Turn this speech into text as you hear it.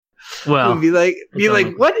Well, be like,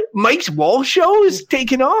 what? Mike's wall show is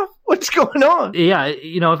taking off? What's going on? Yeah,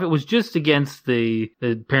 if it was just against the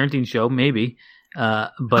parenting show, maybe.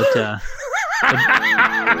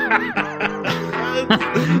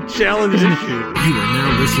 Challenge issue. You are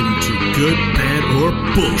now listening to Good, Bad, or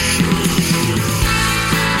Bullshit.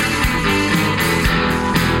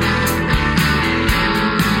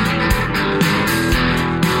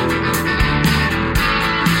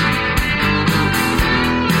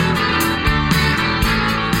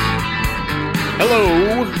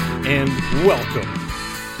 Hello, and welcome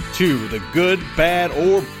to the Good, Bad,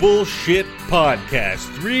 or Bullshit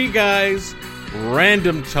podcast. 3 guys,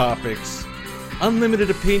 random topics, unlimited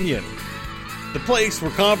opinion. The place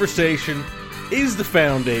where conversation is the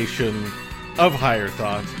foundation of higher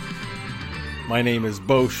thought. My name is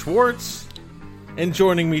Bo Schwartz, and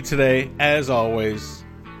joining me today, as always,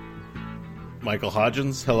 Michael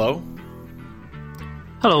Hodgins. Hello.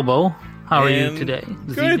 Hello, Bo. How are you today?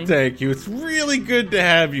 Good, evening? Thank you. It's really good to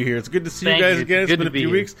have you here. It's good to see you guys again. It's been a few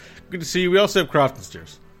weeks. Good to see you. We also have Crofton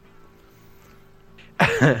Stairs.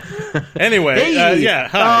 Anyway,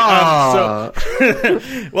 hi. So,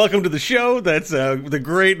 welcome to the show. That's the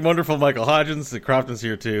great, wonderful Michael Hodgins. The Crofton's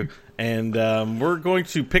here too, and we're going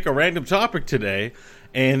to pick a random topic today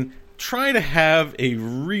and try to have a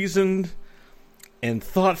reasoned and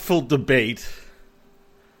thoughtful debate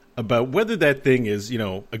about whether that thing is,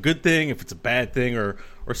 a good thing, if it's a bad thing, or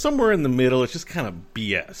somewhere in the middle. It's just kind of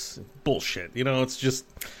BS, bullshit. It's just,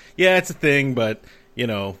 it's a thing, but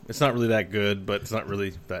it's not really that good, but it's not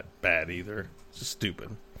really that bad either. It's just stupid.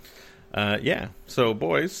 So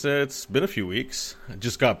boys, it's been a few weeks. I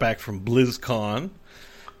just got back from BlizzCon.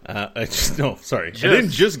 I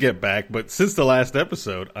didn't just get back, but since the last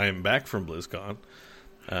episode, I am back from BlizzCon.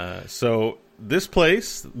 So this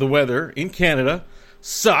place, the weather in Canada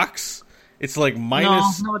sucks. It's like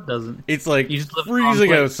minus. No, it doesn't. It's like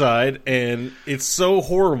freezing outside, and it's so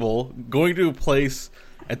horrible going to a place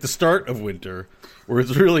at the start of winter where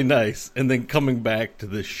it's really nice, and then coming back to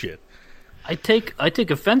this shit. I take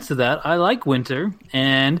offense to that. I like winter,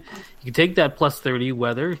 and you can take that plus 30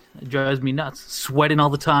 weather. It drives me nuts. Sweating all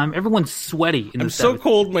the time. Everyone's sweaty. I'm so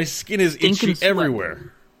cold, my skin is itchy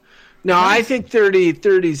everywhere. No, I think 30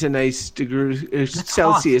 is a nice degree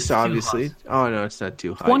Celsius, obviously. Oh, no, it's not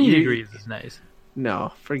too hot. 20 degrees is nice.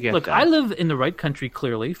 No, forget that. Look, I live in the right country,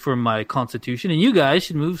 clearly, for my constitution, and you guys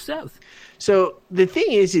should move south. So the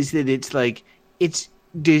thing is that it's like, it's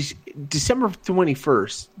December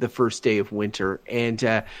 21st, the first day of winter,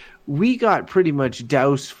 and we got pretty much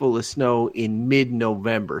doused full of snow in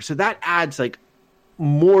mid-November. So that adds like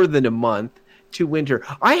more than a month to winter.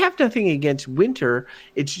 I have nothing against winter.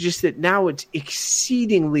 It's just that now it's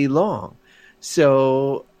exceedingly long.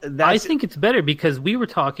 So I think it's better because we were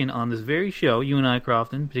talking on this very show, you and I,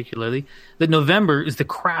 Crofton, particularly, that November is the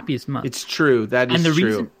crappiest month. It's true. That is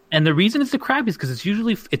true. And the reason it's the crappiest is because it's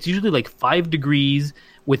usually like 5 degrees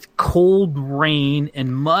with cold rain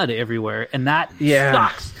and mud everywhere, and that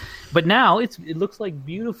sucks. But now it looks like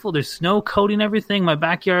beautiful. There's snow coating everything. My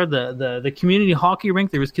backyard, the community hockey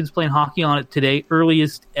rink, there was kids playing hockey on it today,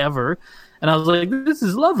 earliest ever. And I was like, this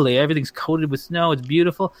is lovely. Everything's coated with snow. It's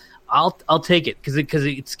beautiful. I'll take it because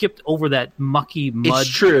it skipped over that mucky mud. It's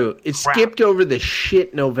true. It skipped over the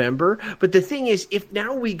shit November. But the thing is, if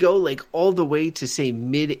now we go like all the way to say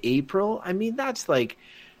mid-April, I mean that's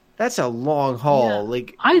a long haul. Yeah.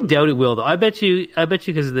 Like I doubt it will though. I bet you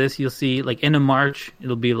because of this, you'll see like end of March,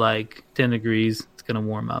 it'll be like 10 degrees. It's gonna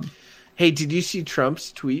warm up. Hey, did you see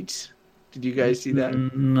Trump's tweets? Did you guys see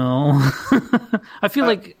that? No. I feel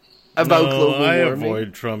like about global warming. I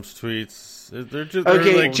avoid Trump's tweets. They're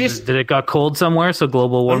just did it got cold somewhere? So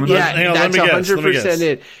global warming. Yeah, that's 100%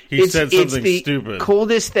 it. He said something stupid.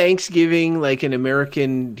 Coldest Thanksgiving like in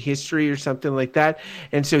American history or something like that.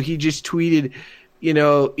 And so he just tweeted.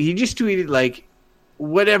 Like,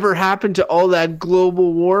 whatever happened to all that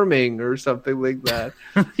global warming or something like that.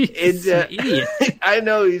 He's an idiot. I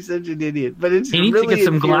know he's such an idiot, but it's he needs really to get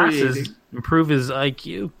some glasses, improve his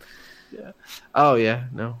IQ. Yeah. Oh yeah,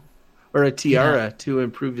 no, or a tiara to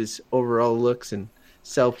improve his overall looks and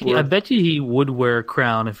self-worth. I bet you he would wear a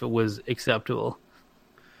crown if it was acceptable.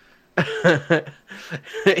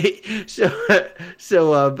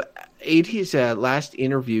 So, AT's last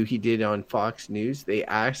interview he did on Fox News, they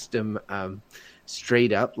asked him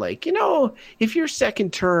straight up, like, if your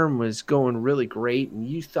second term was going really great and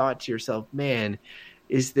you thought to yourself, man,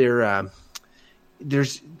 is there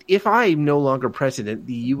if I'm no longer president,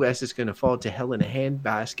 the U.S. is going to fall to hell in a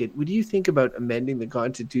handbasket. Would you think about amending the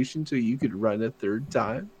Constitution so you could run a third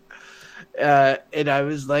time? And I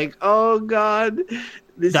was like, oh God,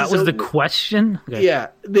 That was the question? Okay. Yeah,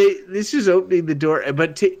 this is opening the door.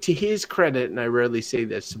 But to his credit, and I rarely say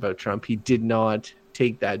this about Trump, he did not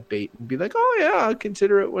take that bait and be like, oh, yeah, I'll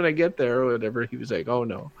consider it when I get there or whatever. He was like, oh,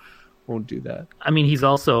 no, won't do that. I mean, he's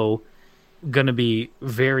also going to be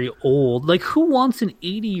very old. Like, who wants an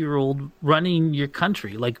 80-year-old running your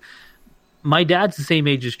country? Like, my dad's the same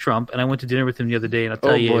age as Trump, and I went to dinner with him the other day, and I'll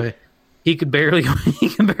tell you... Boy. He can barely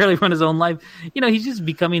run his own life. You know, he's just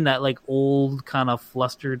becoming that like old, kind of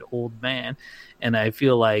flustered old man. And I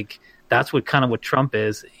feel like that's what Trump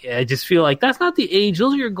is. I just feel like that's not the age.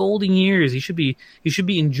 Those are your golden years. He should be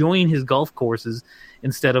enjoying his golf courses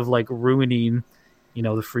instead of like ruining,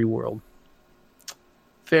 the free world.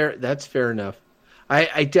 Fair. That's fair enough.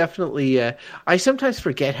 I definitely. I sometimes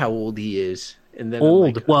forget how old he is. And then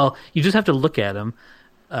old. Like, well, you just have to look at him.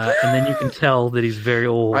 And then you can tell that he's very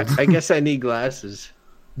old. I guess I need glasses.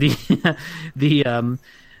 The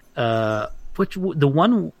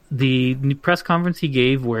press conference he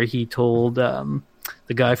gave where he told the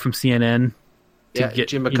guy from CNN to get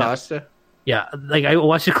Jim Acosta. Like I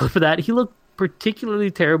watched a clip of that. He looked particularly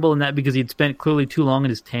terrible in that because he'd spent clearly too long in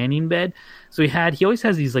his tanning bed. So he always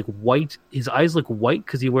has these like white. His eyes look white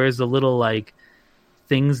because he wears the little like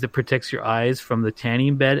things that protects your eyes from the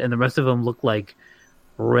tanning bed, and the rest of them look like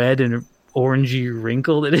red and orangey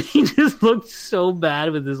wrinkled, and he just looked so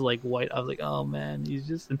bad with his like white. I was like, oh man, he's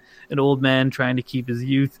just an old man trying to keep his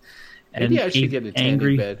youth. And maybe I should get a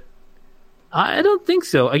tanning bed. I don't think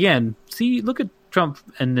so. Again, look at Trump,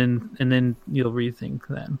 and then you'll rethink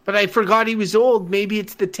then. But I forgot he was old. Maybe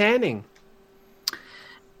it's the tanning.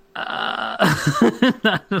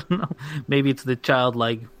 I don't know. Maybe it's the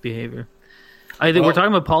childlike behavior. I think we're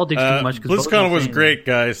talking about politics too much. BlizzCon was great,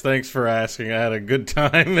 guys. Thanks for asking. I had a good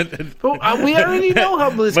time. We already know how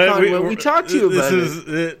BlizzCon went. We talked to you about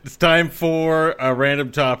it. It's time for a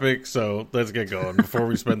random topic, so let's get going before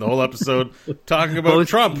we spend the whole episode talking about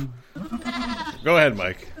Trump. Go ahead,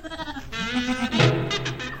 Mike.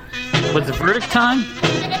 What's the verdict time?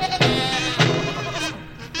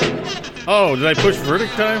 Oh, did I push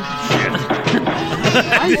verdict time? Shit.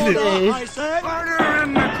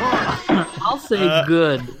 I'll say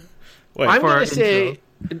good. I'm going to say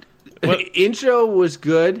intro was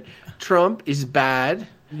good. Trump is bad.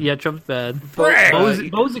 Yeah, Trump's bad.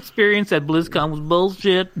 Bo's experience at BlizzCon was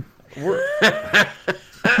bullshit. There,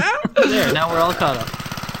 now we're all caught up.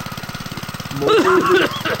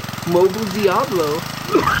 Mobile Diablo.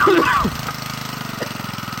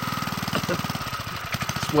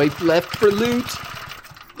 Swipe left for loot.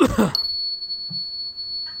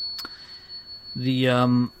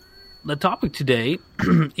 The topic today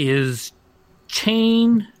is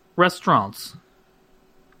chain restaurants.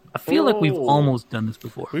 I feel like we've almost done this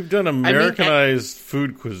before. We've done Americanized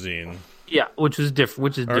food cuisine. Yeah, which is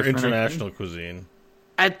different. Or international cuisine.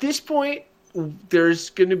 At this point, there's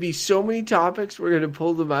going to be so many topics. We're going to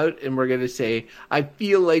pull them out and we're going to say, I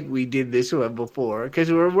feel like we did this one before.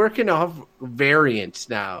 Because we're working off variants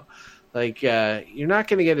now. Like, you're not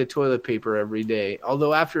going to get a toilet paper every day.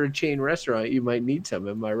 Although after a chain restaurant, you might need some.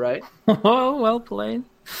 Am I right? Oh, well played.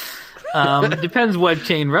 Depends what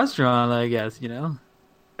chain restaurant, I guess,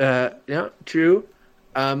 Yeah, true.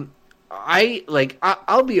 I'll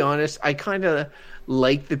be honest. I kind of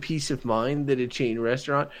like the peace of mind that a chain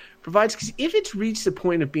restaurant provides. Because if it's reached the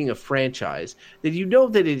point of being a franchise, then you know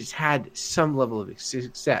that it has had some level of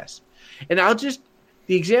success. And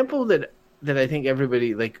the example that I think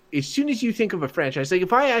everybody, like, as soon as you think of a franchise, like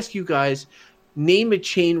if I ask you guys, name a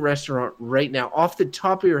chain restaurant right now, off the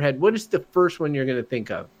top of your head, what is the first one you're going to think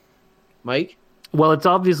of? Mike? Well, it's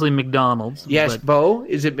obviously McDonald's. Yes, Bo?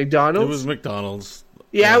 Is it McDonald's? It was McDonald's.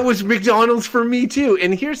 Yeah, it was McDonald's for me too.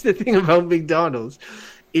 And here's the thing about McDonald's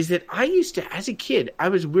is that I used to, as a kid, I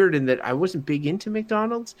was weird in that I wasn't big into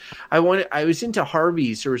McDonald's. I was into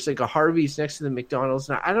Harvey's. There was like a Harvey's next to the McDonald's.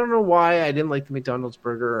 And I don't know why I didn't like the McDonald's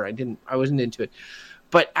burger. I wasn't into it.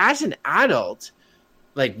 But as an adult,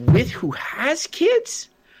 like with who has kids,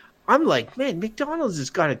 I'm like, man, McDonald's has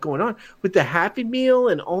got it going on with the Happy Meal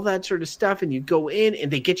and all that sort of stuff. And you go in and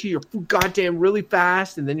they get you your food goddamn really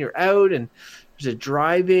fast, and then you're out and there's a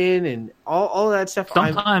drive-in and all that stuff.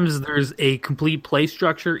 Sometimes there's a complete play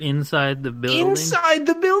structure inside the building. Inside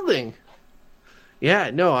the building. Yeah,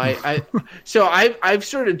 no, so I've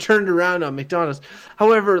sort of turned around on McDonald's.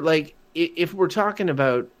 However, like if we're talking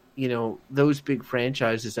about, those big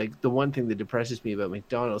franchises, like the one thing that depresses me about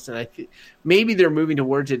McDonald's, and maybe they're moving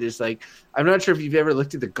towards it, is like, I'm not sure if you've ever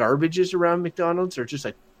looked at the garbages around McDonald's, or just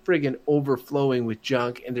like friggin' overflowing with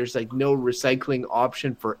junk, and there's like no recycling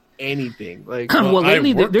option for anything. Like,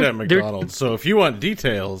 lately, I worked at McDonald's, so if you want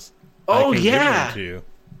details, I can give them to you.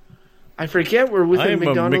 I forget we're with I am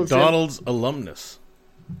McDonald's. a McDonald's alumnus.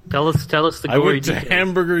 Tell us the I gory went to details.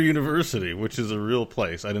 Hamburger University, which is a real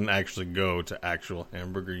place. I didn't actually go to actual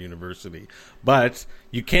Hamburger University. But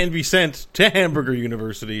you can be sent to Hamburger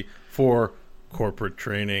University for corporate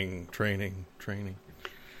training.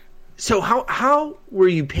 So how were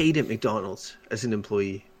you paid at McDonald's as an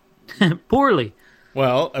employee? Poorly.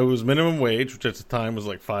 Well, it was minimum wage, which at the time was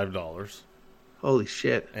like $5. Holy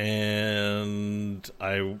shit. And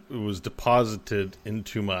it was deposited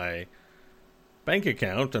into my bank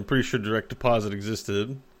account. I'm pretty sure direct deposit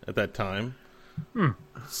existed at that time.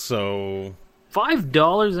 So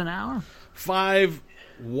 $5 an hour? 5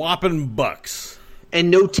 whopping bucks. And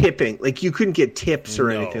no tipping. Like, you couldn't get tips or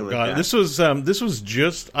anything like that. This was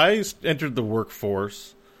just, I entered the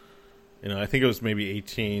workforce, I think it was maybe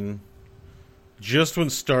 18, just when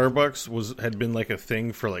Starbucks had been like a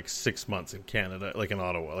thing for like 6 months in Canada, like in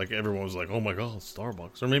Ottawa. Like, everyone was like, oh my God,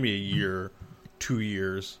 Starbucks. Or maybe a year, 2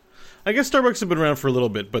 years. I guess Starbucks had been around for a little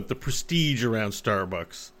bit, but the prestige around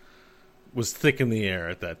Starbucks was thick in the air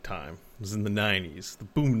at that time. It was in the 90s, the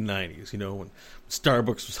boom 90s, when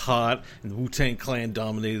Starbucks was hot and the Wu-Tang Clan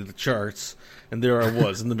dominated the charts. And there I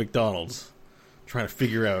was in the McDonald's trying to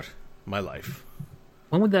figure out my life.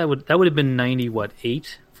 When would that would have been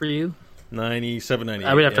 8 for you? 97, 98.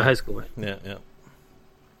 I would after high school. Right? Yeah.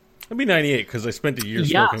 It'd be 98 because I spent a year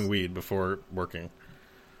smoking weed before working.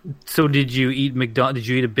 So did you eat Did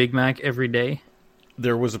you eat a Big Mac every day?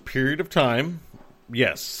 There was a period of time,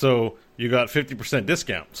 yes. So you got 50%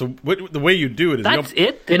 discount. So the way you do it is... That's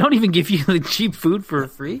it? They don't even give you the cheap food for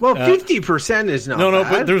free? Well, 50% is not No,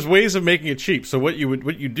 bad. but there's ways of making it cheap. So what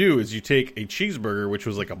you do is you take a cheeseburger, which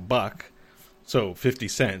was like $1, so 50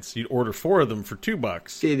 cents. You'd order 4 of them for $2.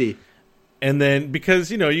 City. And then,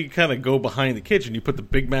 because, you kind of go behind the kitchen, you put the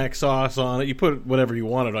Big Mac sauce on it, you put whatever you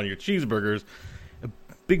wanted on your cheeseburgers. A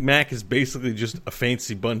Big Mac is basically just a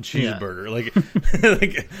fancy bun cheeseburger. Yeah.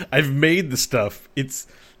 Like I've made the stuff. It's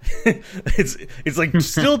like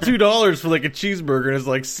still $2 for like a cheeseburger, and it's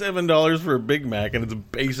like $7 for a Big Mac, and it's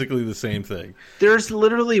basically the same thing. There's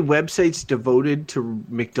literally websites devoted to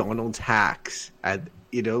McDonald's hacks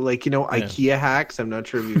IKEA hacks. I'm not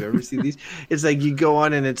sure if you've ever seen these. It's like you go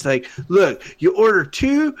on and it's like, look, you order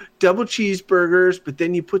 2 double cheeseburgers, but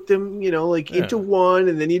then you put them, into one,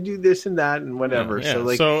 and then you do this and that and whatever.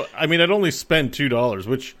 Yeah. So I mean, I'd only spend $2,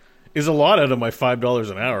 which is a lot out of my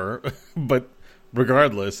 $5 an hour, but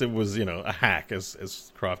regardless, it was, a hack,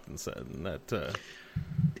 as Crofton said, and that.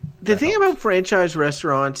 The thing about franchise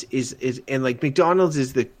restaurants is and like McDonald's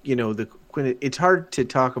is it's hard to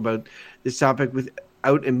talk about this topic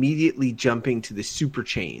without immediately jumping to the super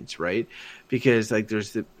chains, right? Because like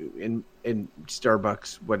there's in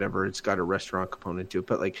Starbucks, whatever, it's got a restaurant component to it,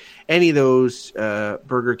 but like any of those,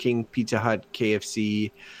 Burger King, Pizza Hut,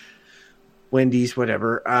 KFC, Wendy's,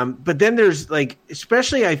 whatever. But then there's like,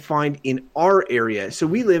 especially I find in our area, so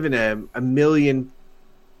we live in a 1 million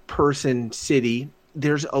person city.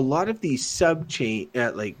 There's a lot of these sub-chain,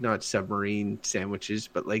 like not submarine sandwiches,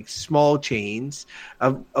 but like small chains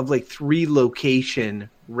of like 3 location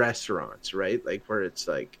restaurants, right? Like where it's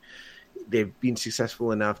like they've been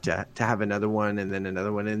successful enough to have another one and then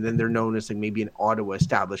another one. And then they're known as like maybe an Ottawa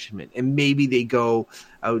establishment. And maybe they go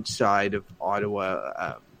outside of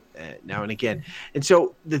Ottawa now and again. And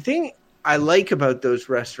so the thing I like about those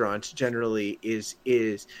restaurants generally is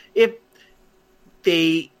if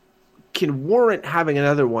they can warrant having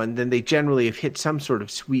another one, then they generally have hit some sort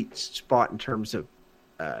of sweet spot in terms of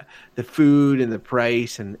the food and the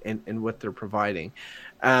price and what they're providing.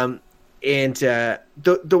 And the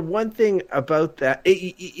one thing about that,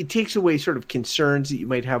 it takes away sort of concerns that you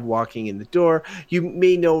might have walking in the door. You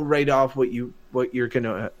may know right off what you're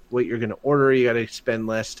gonna order. You got to spend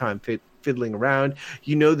less time fiddling around.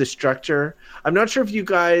 The structure. I'm not sure if you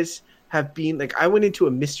guys have been, like, I went into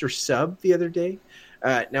a Mr. Sub the other day.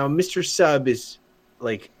 Now, Mr. Sub is,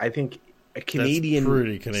 like, I think a Canadian... That's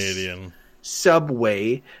pretty Canadian.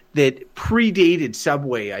 Subway that predated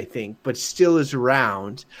Subway, I think, but still is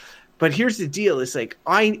around. But here's the deal. It's like,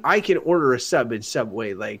 I can order a sub in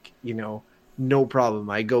Subway, like, no problem.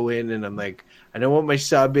 I go in and I'm like, I know what my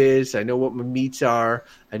sub is. I know what my meats are.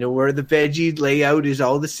 I know where the veggie layout is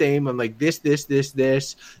all the same. I'm like, this.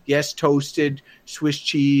 Yes, toasted, Swiss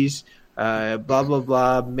cheese, blah, blah,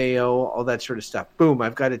 blah, mayo, all that sort of stuff. Boom,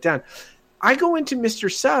 I've got it down. I go into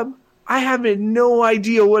Mr. Sub. I have no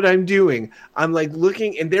idea what I'm doing. I'm like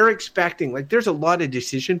looking, and they're expecting, like, there's a lot of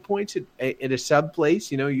decision points at a sub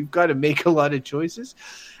place. You know, you've got to make a lot of choices.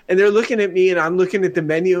 And they're looking at me, and I'm looking at the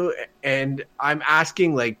menu, and I'm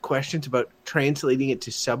asking like questions about translating it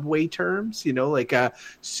to Subway terms. You know, like,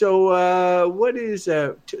 what is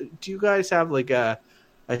do you guys have like a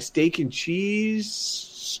steak and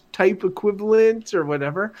cheese type equivalent or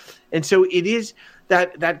whatever? And so it is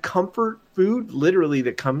that comfort food, literally,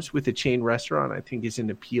 that comes with a chain restaurant, I think is an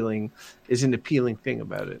appealing thing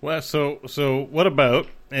about it. Well, so what about,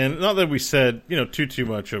 and not that we said, you know, too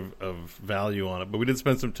much of value on it, but we did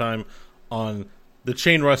spend some time on the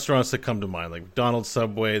chain restaurants that come to mind, like McDonald's,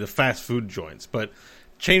 Subway, the fast food joints. But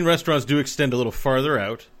chain restaurants do extend a little farther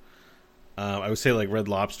out. I would say like Red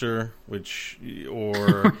Lobster, which is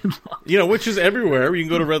everywhere. You can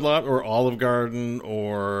go to Red Lobster or Olive Garden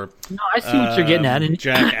or no, I see what you're getting at, and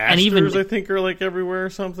Jack Astor's, and even, I think, are like everywhere or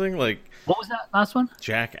something. Like, what was that last one?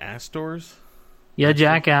 Jack Astor's. Yeah,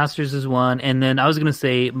 Jack Astor's is one, and then I was going to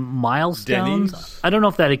say Milestones. Denny's? I don't know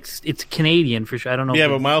if it's Canadian for sure. I don't know. Yeah,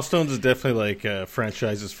 but Milestones is definitely like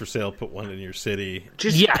franchises for sale. Put one in your city.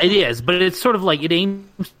 Yeah, it is, but it's sort of like it aims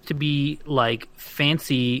to be like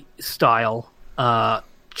fancy style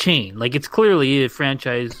chain. Like it's clearly a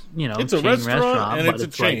franchise. You know, it's a restaurant and it's a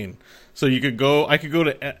chain. Like, so you could go. I could go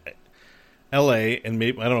to L.A. and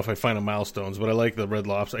maybe I don't know if I find a Milestones, but I like the Red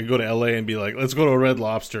Lobster. I could go to L.A. and be like, let's go to a Red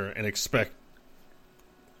Lobster and expect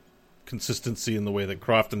consistency in the way that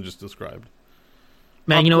Crofton just described.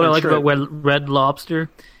 Man, you know what I like about Red Lobster?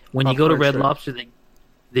 When you go to Red Lobster,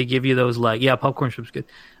 they give you those like, yeah, popcorn shrimp's good,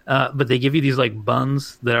 but they give you these like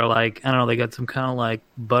buns that are like, I don't know, they got some kind of like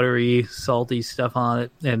buttery, salty stuff on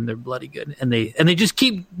it, and they're bloody good. And they just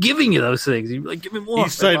keep giving you those things. You're like, give me more.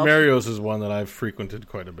 Eastside Mario's is one that I've frequented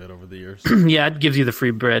quite a bit over the years. Yeah, it gives you the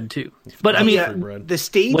free bread too. But I mean, the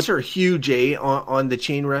States are huge, on the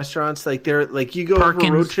chain restaurants. Like they're like, you go Perkins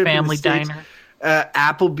over a road trip Family in the States, Diner.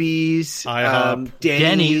 Applebee's, IHOP,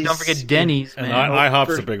 Denny's. Don't forget Denny's, man. And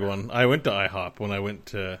IHOP's a big one. I went to IHOP when I went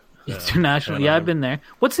to international. Yeah, I've been there.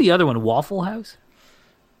 What's the other one? Waffle House?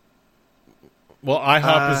 Well,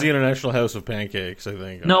 IHOP is the International House of Pancakes, I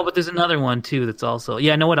think. No, but there's another one too that's also.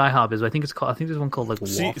 Yeah, I know what IHOP is. I think it's called. I think there's one called like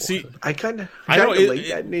Waffle. See, I kind of like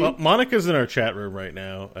that name. Well, Monica's in our chat room right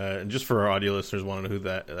now, and just for our audio listeners, want to know who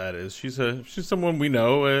that is. She's someone we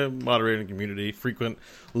know, a moderating community, frequent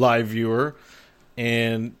live viewer,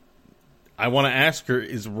 and I want to ask her: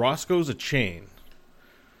 is Roscoe's a chain?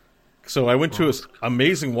 So I went to an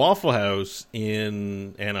amazing Waffle House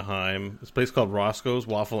in Anaheim. This place called Roscoe's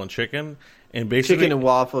Waffle and Chicken. And basically, chicken and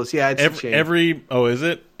waffles, yeah. It's every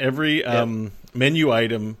menu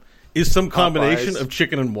item is some combination of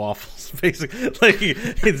chicken and waffles. Basically, like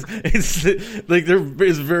it's like there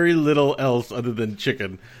is very little else other than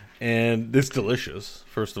chicken, and it's delicious.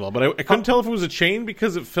 First of all, but I couldn't tell if it was a chain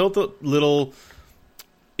because it felt a little.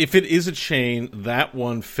 If it is a chain, that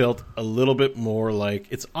one felt a little bit more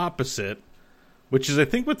like its opposite, which is I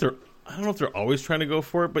think what they're. I don't know if they're always trying to go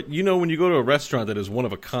for it, but you know when you go to a restaurant that is one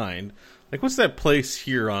of a kind. Like, what's that place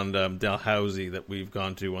here on Dalhousie that we've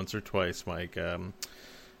gone to once or twice, Mike? The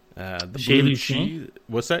Chez Lucien?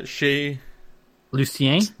 What's that? Chez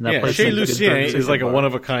Lucien? Chez Lucien is like a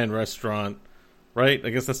one-of-a-kind restaurant, right? I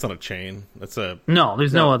guess that's not a chain. That's no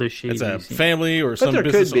other Chez Lucien. It's a family or some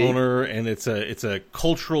business owner, and it's a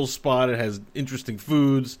cultural spot. It has interesting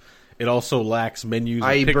foods. It also lacks menus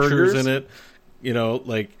and pictures in it. You know,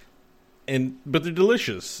 like... But they're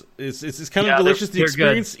delicious. It's kind of delicious. The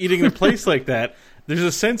experience eating in a place like that. There's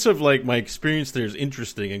a sense of like my experience there is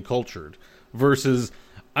interesting and cultured versus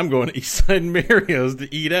I'm going to Eastside Mario's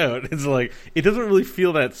to eat out. It's like it doesn't really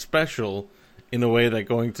feel that special in a way that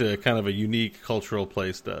going to kind of a unique cultural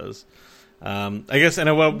place does. I guess,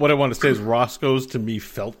 and what I want to say is Roscoe's to me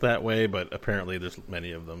felt that way, but apparently there's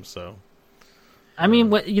many of them. So, I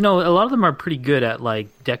mean, a lot of them are pretty good at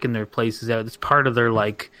like decking their places out. It's part of their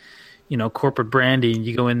like. Corporate branding.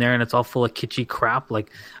 You go in there and it's all full of kitschy crap.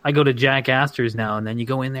 Like I go to Jack Astor's now, and then you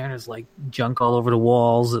go in there and there's like junk all over the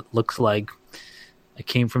walls. It looks like it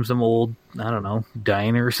came from some old, I don't know,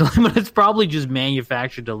 diner or something. But it's probably just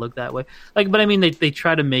manufactured to look that way. Like, but I mean, they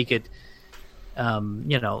try to make it,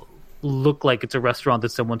 look like it's a restaurant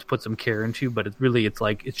that someone's put some care into. But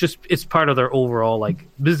it's part of their overall like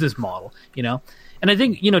business model. And I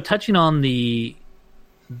think touching on the,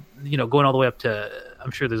 going all the way up to. I'm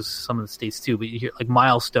sure there's some in the States too, but you hear like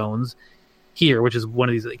Milestones here, which is one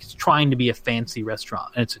of these, like, it's trying to be a fancy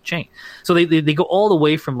restaurant and it's a chain. So they go all the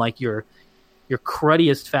way from like your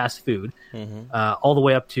cruddiest fast food, all the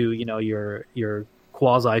way up to, your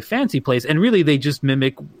quasi fancy place. And really they just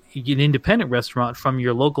mimic an independent restaurant from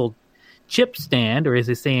your local chip stand, or as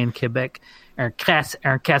they say in Quebec, un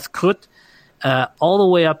casse-croûte, all the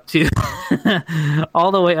way up to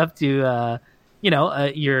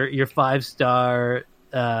your 5-star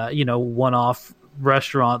one-off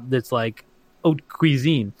restaurant that's like haute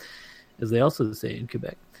cuisine, as they also say in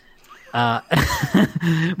Quebec. But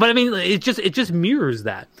I mean, it just mirrors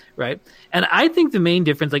that, right? And I think the main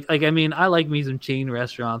difference, I like me some chain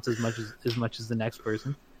restaurants as much as the next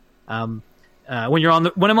person. When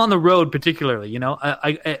I'm on the road, particularly,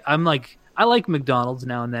 I like McDonald's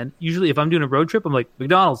now and then. Usually, if I'm doing a road trip, I'm like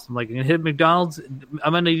McDonald's. I'm gonna hit McDonald's.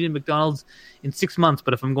 I'm gonna eat McDonald's in 6 months.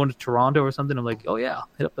 But if I'm going to Toronto or something, I'm like, oh yeah,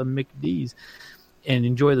 hit up a McD's and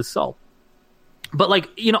enjoy the salt. But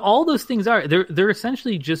all those things they're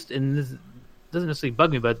essentially just, and this doesn't necessarily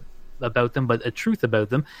bug me about them, but a truth about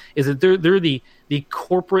them is that they're the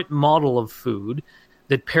corporate model of food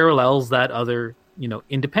that parallels that other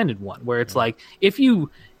independent one, where it's like if you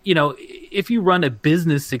run a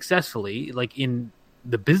business successfully, like in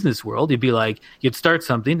the business world, you'd start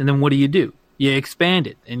something, and then what do? You expand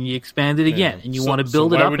it, and you expand it again, and you want to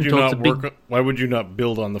build it up until it's a big... Why would you not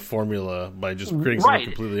build on the formula by just creating something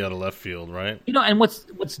completely out of left field, right? And what's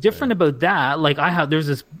different about that, there's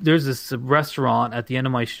this restaurant at the end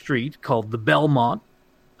of my street called the Belmont.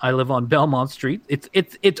 I live on Belmont Street.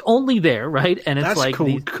 It's only there, right? And it's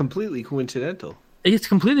completely coincidental. It's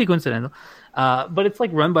completely coincidental. But it's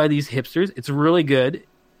run by these hipsters. It's really good.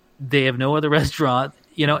 They have no other restaurant.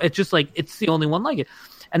 It's just it's the only one like it.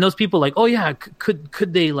 And those people oh yeah, could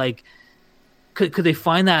they could they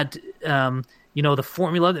find that the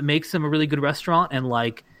formula that makes them a really good restaurant and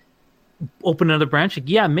open another branch?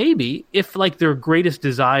 Yeah, maybe if their greatest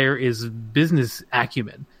desire is business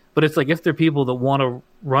acumen. But it's if they're people that want to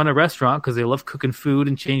run a restaurant because they love cooking food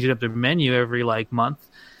and changing up their menu every month.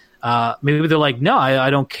 Maybe they're no, I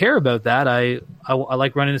don't care about that. I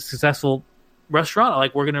like running a successful restaurant. I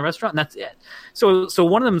like working in a restaurant, and that's it. So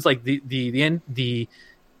one of them is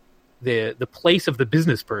the place of the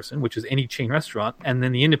business person, which is any chain restaurant, and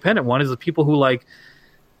then the independent one is the people who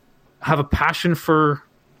have a passion for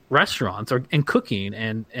restaurants and cooking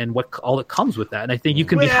and what all that comes with that. And I think you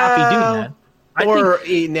can be happy doing that. Or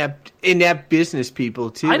inept business people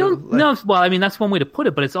too. I don't know. Well, I mean, that's one way to put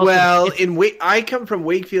it, but it's also I come from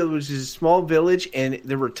Wakefield, which is a small village, and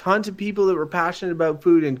there were tons of people that were passionate about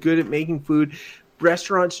food and good at making food.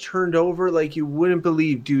 Restaurants turned over like you wouldn't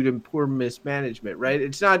believe due to poor mismanagement, right?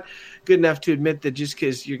 It's not good enough to admit that just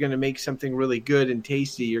because you're going to make something really good and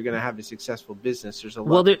tasty, you're going to have a successful business. There's a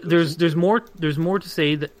lot. Well, there's more to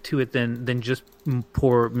say to it than just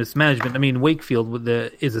poor mismanagement. I mean, Wakefield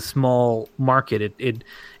is a small market. It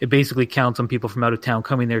basically counts on people from out of town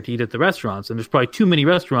coming there to eat at the restaurants, and there's probably too many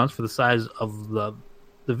restaurants for the size of the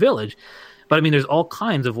village. But I mean, there's all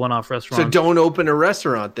kinds of one-off restaurants. So don't open a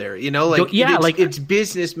restaurant there. It's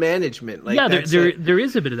business management. There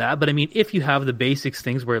is a bit of that. But I mean, if you have the basics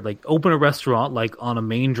things where open a restaurant on a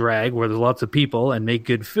main drag where there's lots of people and make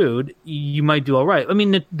good food, you might do all right. I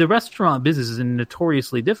mean, the restaurant business is a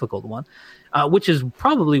notoriously difficult one, which is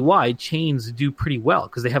probably why chains do pretty well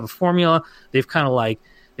because they have a formula. They've kind of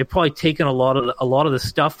they've probably taken a lot of the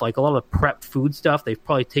stuff, a lot of the prep food stuff. They've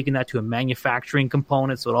probably taken that to a manufacturing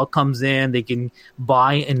component, so it all comes in. They can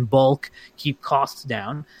buy in bulk, keep costs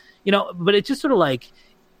down, But it's just sort of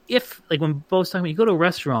if when Bo's talking about, you go to a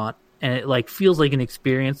restaurant and it feels like an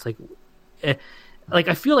experience.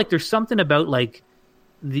 I feel there's something about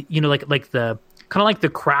the kind of like the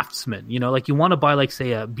craftsman. You want to buy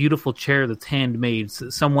say a beautiful chair that's handmade.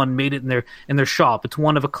 Someone made it in their shop. It's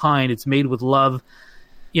one of a kind. It's made with love.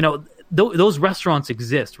 Those restaurants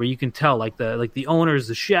exist where you can tell the owners,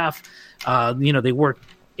 the chef, they work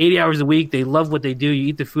 80 hours a week. They love what they do. You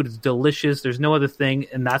eat the food. It's delicious. There's no other thing.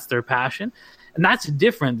 And that's their passion. And that's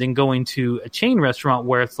different than going to a chain restaurant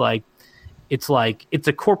where it's a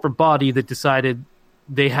corporate body that decided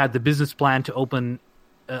they had the business plan to open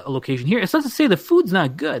a location here. It's not to say the food's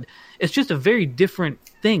not good. It's just a very different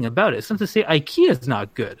thing about it. It's not to say IKEA is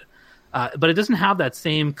not good, but it doesn't have that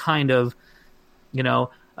same kind of,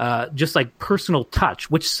 just personal touch,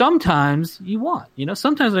 which sometimes you want.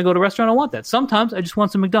 Sometimes when I go to a restaurant, I want that. Sometimes I just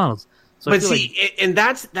want some McDonald's. So but and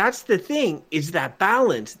that's the thing, is that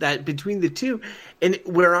balance that between the two. And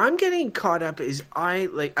where I'm getting caught up is I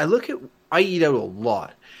eat out a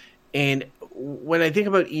lot, and when I think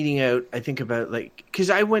about eating out, I think about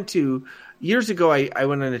because I went to years ago. I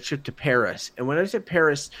went on a trip to Paris, and when I was at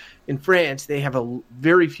Paris in France, they have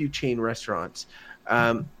very few chain restaurants.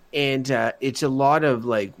 And it's a lot of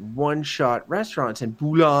one-shot restaurants and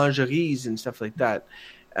boulangeries and stuff like that,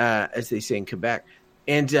 as they say in Quebec.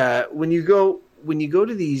 And when you go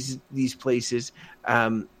to these places,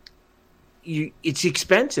 it's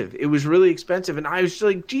expensive. It was really expensive. And I was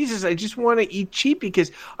like, Jesus, I just want to eat cheap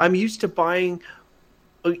because I'm used to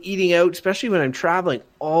eating out, especially when I'm traveling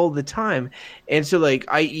all the time. And so like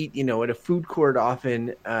I eat, at a food court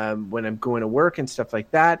often when I'm going to work and stuff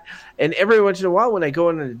like that. And every once in a while when I go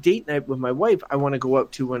on a date night with my wife, I want to go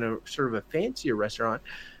up to a sort of a fancier restaurant.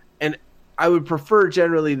 And I would prefer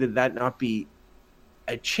generally that not be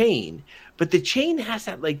a chain, but the chain has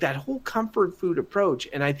that whole comfort food approach.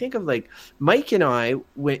 And I think of like Mike and I in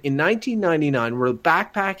 1999, we're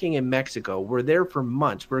backpacking in Mexico. We're there for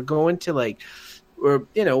months. We're going to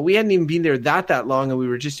we hadn't even been there that long, and we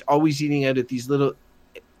were just always eating out at these little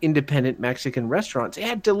independent Mexican restaurants. They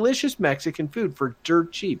had delicious Mexican food for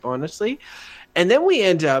dirt cheap, honestly. And then we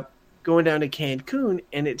end up going down to Cancun,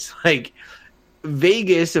 and it's like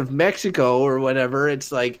Vegas of Mexico or whatever.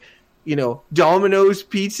 It's like, Domino's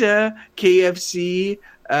Pizza, KFC,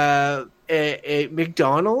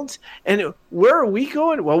 McDonald's. And where are we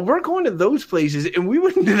going? Well, we're going to those places, and we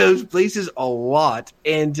went to those places a lot.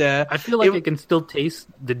 And I feel like I can still taste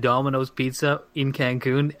the Domino's Pizza in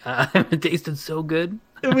Cancun. It tasted so good.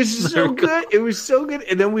 It was so good. It was so good.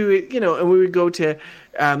 And then we would go to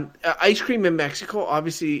ice cream in Mexico.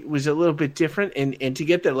 Obviously, was a little bit different. And to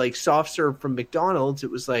get that soft serve from McDonald's, it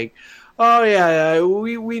was like, oh yeah,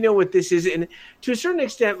 we know what this is. And to a certain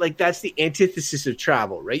extent, that's the antithesis of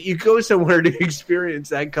travel, right? You go somewhere to experience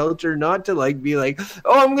that culture, not to be like,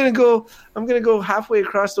 oh, I'm gonna go halfway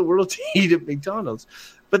across the world to eat at McDonald's.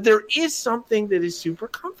 But there is something that is super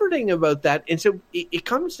comforting about that. And so it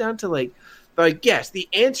comes down to yes, the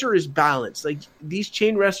answer is balance. These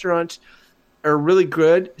chain restaurants are really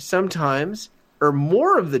good sometimes, or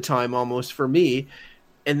more of the time almost for me.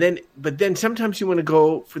 But then sometimes you want to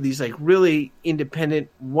go for these really independent,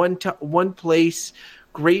 one place,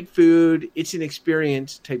 great food. It's an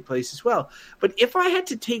experience type place as well. But if I had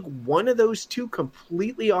to take one of those two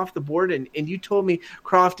completely off the board, and you told me,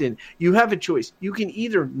 Crofton, you have a choice. You can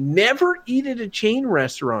either never eat at a chain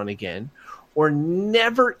restaurant again, or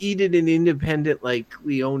never eat at an independently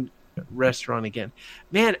owned restaurant again.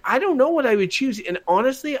 Man, I don't know what I would choose. And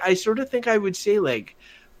honestly, I sort of think I would say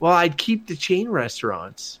well, I'd keep the chain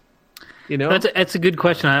restaurants. That's a good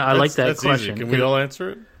question. I like that question. Easy. Can we all answer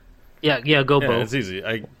it? Yeah, go Bo. It's easy.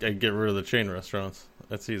 I get rid of the chain restaurants.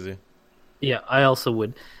 That's easy. Yeah, I also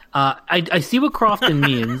would. I see what Crofton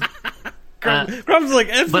means. Crofton's like,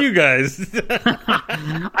 F you guys.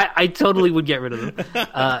 I totally would get rid of them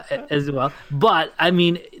as well. But I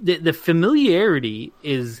mean, the familiarity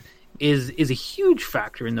is a huge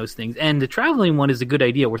factor in those things, and the traveling one is a good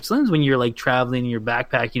idea. Where sometimes when you're traveling and you're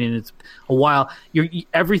backpacking and it's a while,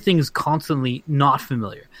 everything is constantly not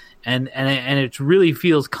familiar, and it really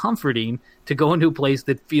feels comforting to go into a place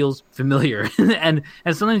that feels familiar, and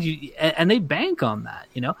sometimes they bank on that,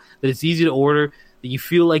 that it's easy to order, that you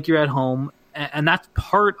feel like you're at home, and that's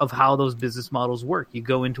part of how those business models work. You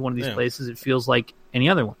go into one of these places, it feels like any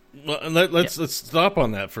other one. Well, and let's stop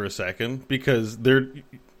on that for a second, because they're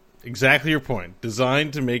exactly your point.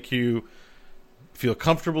 Designed to make you feel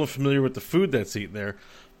comfortable and familiar with the food that's eaten there.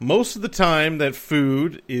 Most of the time, that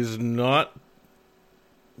food is not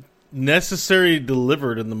necessarily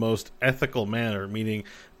delivered in the most ethical manner, meaning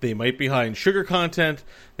they might be high in sugar content,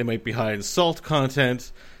 they might be high in salt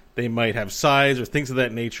content, they might have sides or things of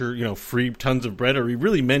that nature, free tons of bread. Are we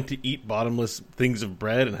really meant to eat bottomless things of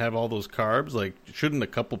bread and have all those carbs? Shouldn't a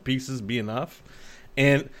couple pieces be enough?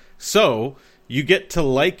 And so you get to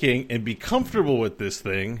liking and be comfortable with this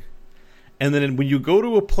thing, and then when you go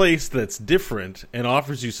to a place that's different and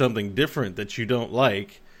offers you something different that you don't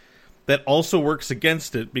like, that also works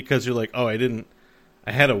against it, because you're like, oh,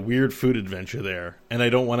 I had a weird food adventure there, and I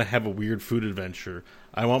don't want to have a weird food adventure.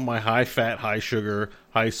 I want my high fat, high sugar,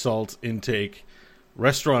 high salt intake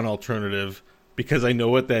restaurant alternative, because I know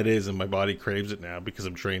what that is and my body craves it now because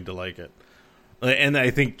I'm trained to like it. And I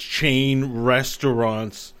think chain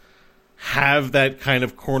restaurants have that kind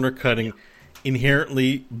of corner cutting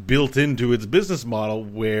inherently built into its business model,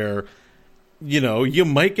 where you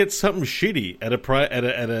might get something shitty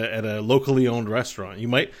at a locally owned restaurant. You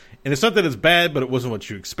might, and it's not that it's bad, but it wasn't what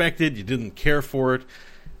you expected. You didn't care for it.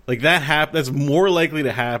 That's more likely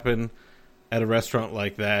to happen at a restaurant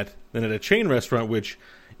like that than at a chain restaurant, which,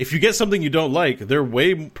 if you get something you don't like, they're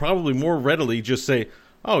probably more readily just say,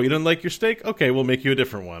 oh, you didn't like your steak? Okay, we'll make you a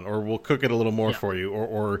different one, or we'll cook it a little more for you,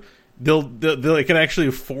 or they can actually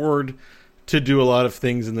afford to do a lot of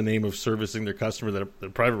things in the name of servicing their customer that the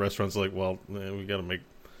private restaurants are like, well, we got to make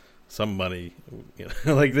some money.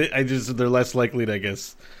 They're less likely to, I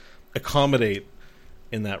guess, accommodate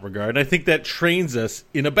in that regard. And I think that trains us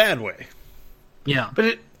in a bad way. Yeah.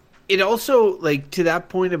 But it also, to that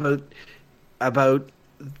point about about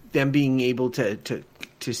them being able to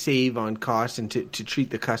save on costs and to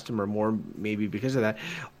treat the customer more, maybe because of that.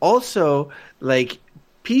 Also, like,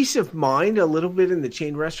 peace of mind a little bit in the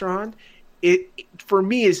chain restaurant, it for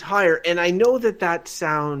me is higher. And I know that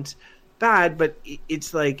sounds bad, but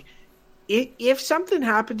it's like, if something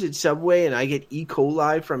happens at Subway and I get E.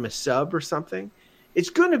 coli from a sub or something, it's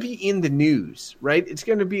going to be in the news, right? It's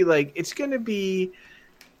going to be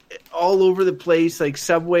all over the place. Like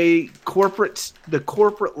Subway the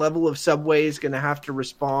corporate level of Subway is going to have to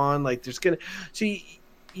respond. Like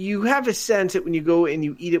you have a sense that when you go and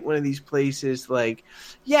you eat at one of these places, like,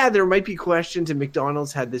 yeah, there might be questions. And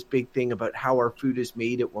McDonald's had this big thing about how our food is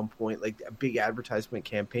made at one point, like a big advertisement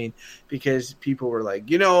campaign, because people were like,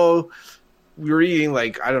 we were eating,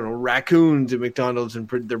 like, I don't know, raccoons at McDonald's and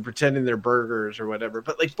they're pretending they're burgers or whatever.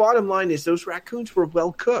 But, like, bottom line is those raccoons were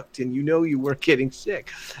well cooked and you weren't getting sick.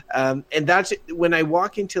 And that's when I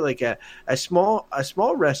walk into, like, a small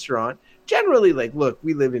restaurant, generally, like, look,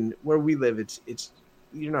 where we live, it's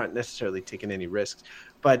you're not necessarily taking any risks.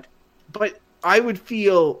 But I would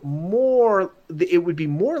feel it would be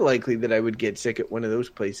more likely that I would get sick at one of those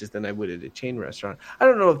places than I would at a chain restaurant. I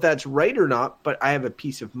don't know if that's right or not, but I have a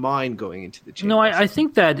peace of mind going into the chain restaurant. I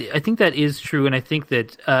think that is true. And I think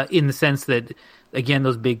that in the sense that, again,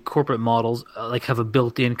 those big corporate models like have a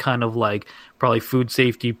built-in kind of like probably food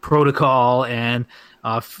safety protocol, and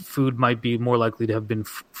food might be more likely to have been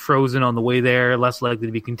frozen on the way there, less likely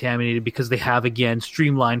to be contaminated because they have, again,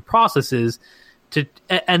 streamlined processes.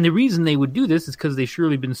 And the reason they would do this is because they've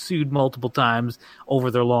surely been sued multiple times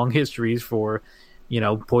over their long histories for,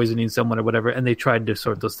 poisoning someone or whatever, and they tried to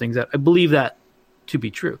sort those things out. I believe that to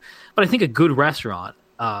be true. But I think a good restaurant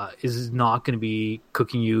is not going to be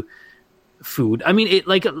cooking you food. I mean, it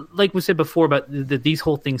like we said before about these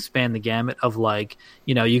whole things span the gamut of, like,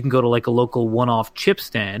 you can go to like a local one-off chip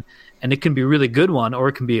stand, and it can be a really good one, or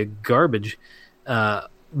it can be a garbage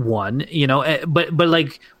one, but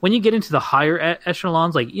like when you get into the higher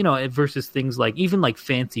echelons, like, versus things like even like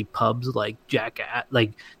fancy pubs like Jack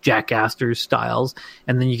Astor's styles,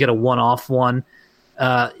 and then you get a one-off one,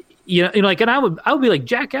 like, and I would be like,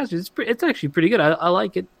 Jack Astor's, it's actually pretty good. I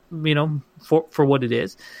like it, for what it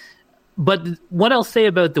is. But what I'll say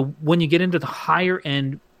about when you get into the higher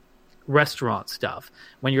end restaurant stuff,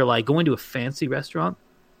 when you're like going to a fancy restaurant,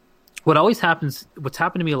 what's happened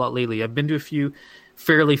to me a lot lately, I've been to a few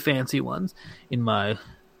fairly fancy ones in my,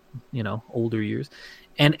 older years.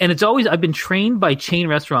 And it's always, I've been trained by chain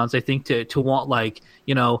restaurants, I think, to want, like,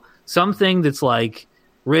 something that's like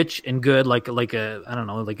rich and good, like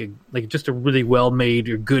just a really well made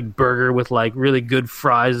or good burger with like really good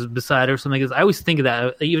fries beside it or something. Because I always think of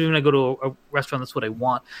that, even when I go to a restaurant, that's what I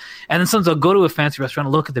want. And then sometimes I'll go to a fancy restaurant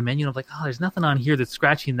and look at the menu, and I'm like, oh, there's nothing on here that's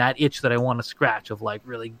scratching that itch that I want to scratch of like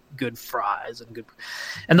really good fries and good.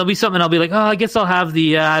 And there'll be something I'll be like, oh, I guess I'll have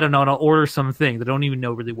the I don't know, and I'll order something that I don't even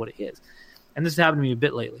know really what it is. And this has happened to me a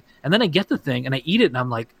bit lately. And then I get the thing and I eat it, and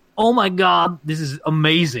I'm like, oh my God, this is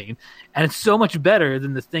amazing. And it's so much better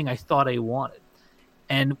than the thing I thought I wanted.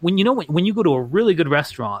 And when you go to a really good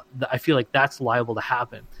restaurant, I feel like that's liable to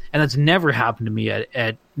happen. And that's never happened to me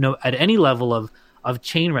at any level of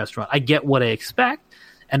chain restaurant. I get what I expect,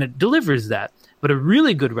 and it delivers that. But a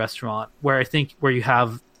really good restaurant where you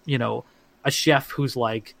have, a chef who's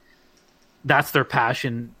like, that's their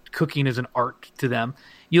passion, cooking is an art to them,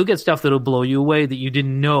 you'll get stuff that'll blow you away that you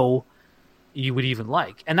didn't know you would even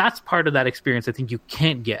like. And that's part of that experience I think you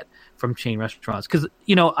can't get from chain restaurants. Because,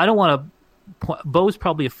 I don't want to... Bo's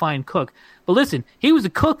probably a fine cook. But listen, he was a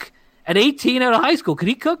cook at 18 out of high school. Could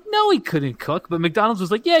he cook? No, he couldn't cook. But McDonald's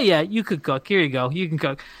was like, yeah, you could cook. Here you go. You can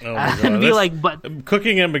cook. Oh my God. And be like, but...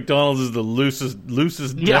 Cooking at McDonald's is the loosest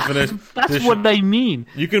definition. That's what I mean.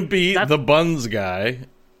 You can be the buns guy.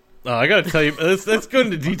 I got to tell you, let's go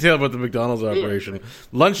into detail about the McDonald's operation.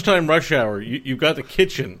 Lunchtime rush hour. You've got the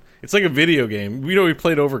kitchen. It's like a video game. We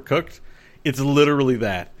played Overcooked. It's literally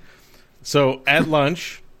that. So at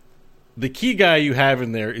lunch, the key guy you have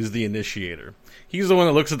in there is the initiator. He's the one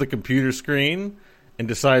that looks at the computer screen and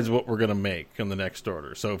decides what we're going to make on the next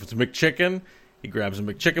order. So if it's McChicken, he grabs a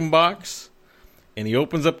McChicken box and he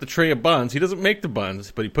opens up the tray of buns. He doesn't make the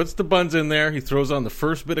buns, but he puts the buns in there. He throws on the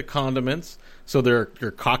first bit of condiments. So they're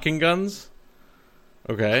caulking guns.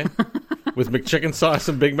 Okay, with McChicken sauce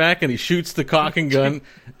and Big Mac, and he shoots the caulking gun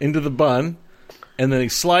into the bun, and then he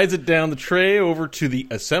slides it down the tray over to the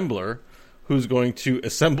assembler, who's going to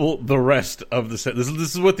assemble the rest of the set. This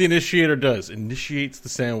is what the initiator does: initiates the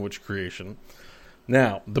sandwich creation.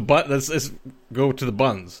 Now, let's go to the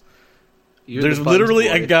buns. There's literally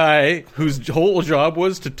a guy whose whole job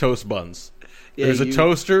was to toast buns. There's a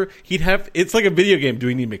toaster. It's like a video game. Do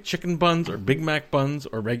we need McChicken buns or Big Mac buns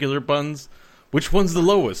or regular buns? Which one's the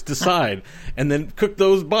lowest? Decide. And then cook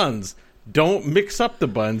those buns. Don't mix up the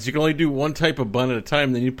buns. You can only do one type of bun at a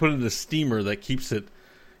time. Then you put it in a steamer that keeps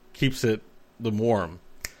it warm.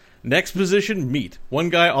 Next position, meat. One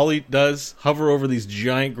guy, all he does, hover over these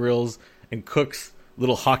giant grills and cooks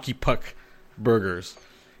little hockey puck burgers.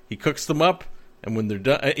 He cooks them up, and when they're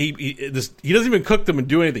done, he doesn't even cook them and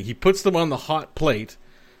do anything. He puts them on the hot plate,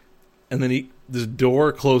 and then this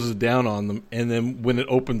door closes down on them, and then when it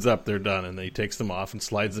opens up, they're done, and then he takes them off and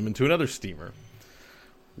slides them into another steamer,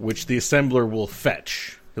 which the assembler will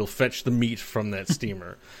fetch. He'll fetch the meat from that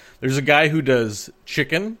steamer. There's a guy who does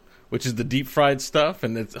chicken, which is the deep fried stuff,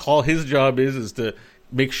 and all his job is to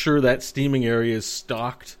make sure that steaming area is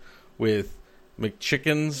stocked with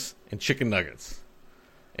McChickens and chicken nuggets.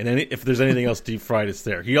 And if there's anything else deep fried, it's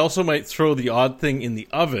there. He also might throw the odd thing in the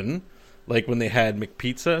oven, like when they had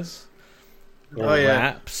McPizzas or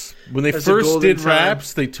wraps. When they first did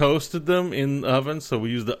wraps, they toasted them in the oven, so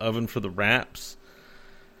we use the oven for the wraps.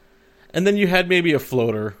 And then you had maybe a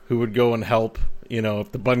floater who would go and help.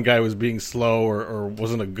 If the bun guy was being slow or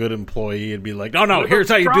wasn't a good employee, it'd be like, no, here's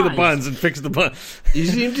how you do the buns and fix the bun. You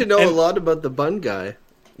seem to know a lot about the bun guy.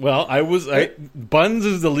 Well, buns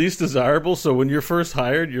is the least desirable, so when you're first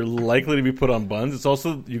hired, you're likely to be put on buns. It's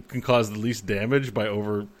also, you can cause the least damage by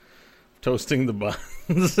over toasting the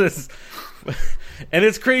buns. And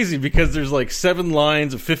it's crazy because there's like 7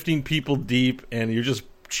 lines of 15 people deep, and you're just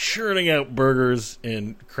churning out burgers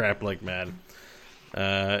and crap like mad.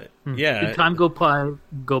 Did time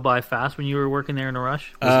go by fast when you were working there in a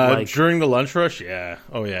rush? During the lunch rush, yeah.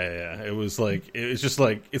 Oh yeah. It's just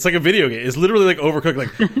like it's like a video game. It's literally like Overcooked.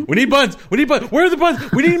 Like we need buns. Where are the buns?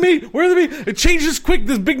 We need meat. Where are the meat? Change this quick.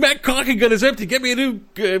 This Big Mac coffee gun is empty. Get me a new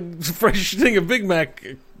fresh thing of Big Mac.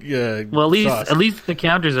 Well, at least the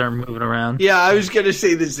counters aren't moving around. Yeah, I was gonna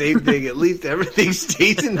say the same thing. At least everything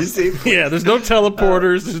stays in the same place. Yeah, there's no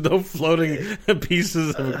teleporters. There's no floating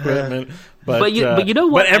pieces of equipment. But you know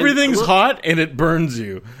what? But everything's hot and it burns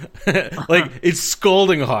you. Like it's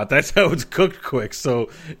scalding hot. That's how it's cooked quick. So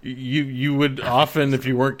you would often, if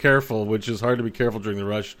you weren't careful, which is hard to be careful during the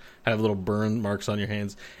rush, have little burn marks on your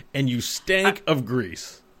hands, and you stank of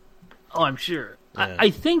grease. Oh, I'm sure. Yeah. I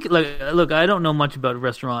think, look, I don't know much about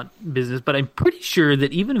restaurant business, but I'm pretty sure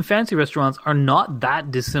that even in fancy restaurants are not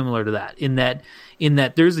that dissimilar to that. In that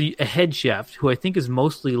there's a head chef who I think is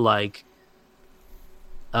mostly like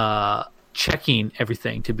checking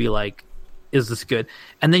everything to be like, is this good?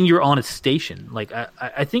 And then you're on a station. Like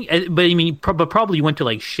I think, but I mean, but probably you went to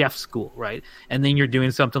like chef school, right? And then you're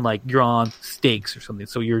doing something like you're on steaks or something.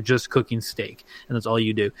 So you're just cooking steak, and that's all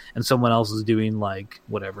you do. And someone else is doing like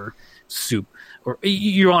whatever soup. Or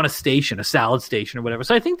you're on a station, a salad station or whatever.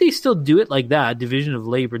 So I think they still do it like that, division of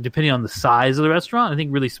labor, depending on the size of the restaurant. I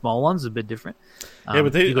think really small ones is a bit different. Yeah,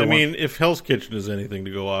 but if Hell's Kitchen is anything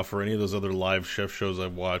to go off, or any of those other live chef shows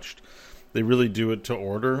I've watched, they really do it to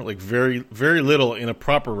order. Like very, very little in a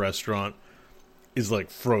proper restaurant is like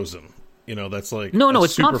frozen. That's like no,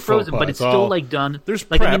 it's not frozen, but it's still like done. There's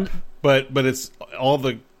like, prep, but it's all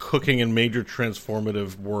the cooking and major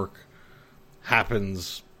transformative work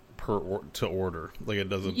happens to order. Like it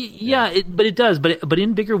doesn't. But it does. But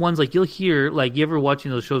in bigger ones, like you'll hear, like you ever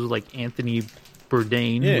watching those shows with like Anthony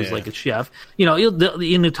Bourdain, who's like a chef.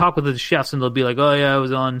 They'll talk with the chefs, and they'll be like, "Oh yeah, I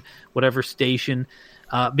was on whatever station."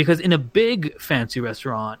 Because in a big fancy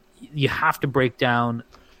restaurant, you have to break down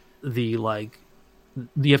the labor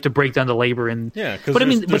and but I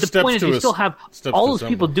mean, but the point is, you still have all those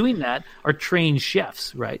people doing that are trained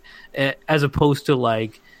chefs, right? As opposed to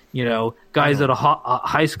like guys at a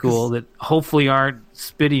high school that hopefully aren't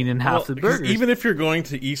spitting in half the burgers. Even if you're going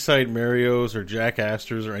to Eastside Mario's or Jack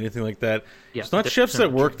Astor's or anything like that, it's not chefs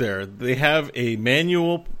that work there. They have a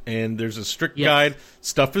manual and there's a strict guide.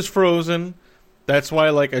 Stuff is frozen. That's why,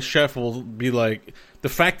 like, a chef will be like, the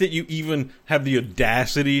fact that you even have the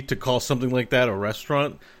audacity to call something like that a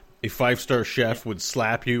restaurant, a 5-star chef would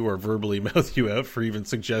slap you or verbally mouth you out for even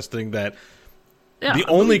suggesting that the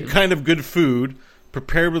only kind of good food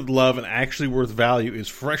prepared with love and actually worth value is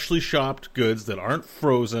freshly shopped goods that aren't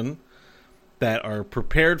frozen, that are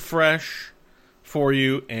prepared fresh for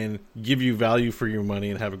you and give you value for your money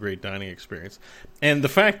and have a great dining experience. And the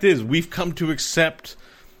fact is, we've come to accept...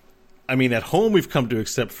 at home we've come to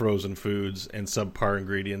accept frozen foods and subpar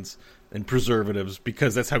ingredients and preservatives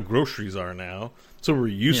because that's how groceries are now. So we're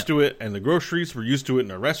used to it, and the groceries, we're used to it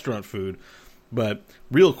in our restaurant food. But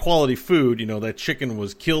real quality food, that chicken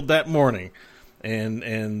was killed that morning,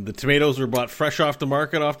 and the tomatoes were bought fresh off the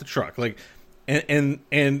market, off the truck. Like,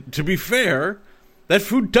 and to be fair, that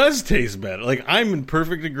food does taste better. Like, I'm in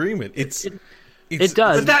perfect agreement. It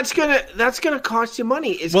does, but that's gonna cost you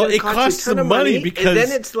money. It costs you a ton of money because and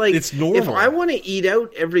then it's like it's normal. If I want to eat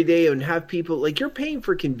out every day and have people like you're paying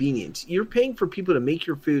for convenience, you're paying for people to make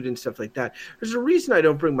your food and stuff like that. There's a reason I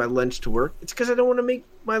don't bring my lunch to work. It's because I don't want to make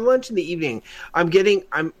my lunch in the evening. I'm getting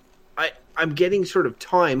sort of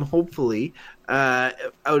time, hopefully, out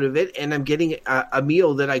of it, and I'm getting a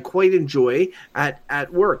meal that I quite enjoy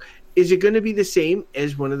at work. Is it going to be the same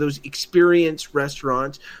as one of those experience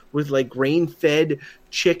restaurants with like grain-fed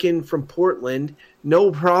chicken from Portland? No,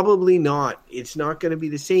 probably not. It's not going to be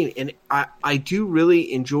the same. And I do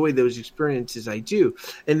really enjoy those experiences. I do.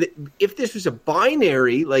 And if this was a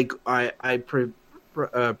binary, like I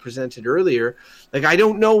presented earlier, like I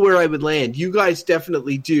don't know where I would land. You guys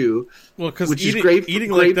definitely do. Well, because which is great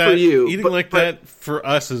like that, for you. Eating that for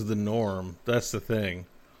us is the norm. That's the thing.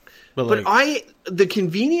 But the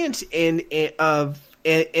convenience and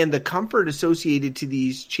the comfort associated to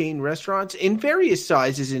these chain restaurants in various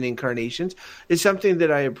sizes and incarnations is something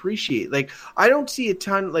that I appreciate. Like, I don't see a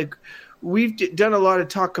ton, like, we've done a lot of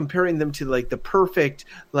talk comparing them to like the perfect,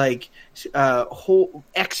 like, whole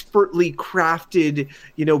expertly crafted,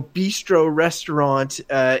 bistro restaurant,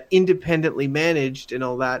 independently managed and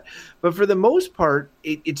all that. But for the most part,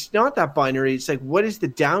 it's not that binary. It's like, what is the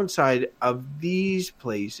downside of these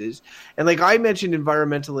places? And like I mentioned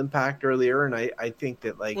environmental impact earlier, and I think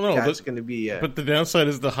that that's going to be but the downside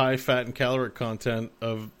is the high fat and caloric content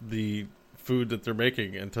of the food that they're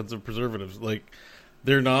making and tons of preservatives. Like,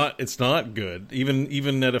 it's not good.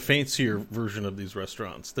 Even at a fancier version of these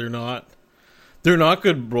restaurants, they're not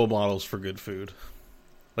good role models for good food,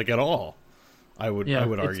 like, at all. I would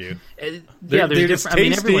argue. They're just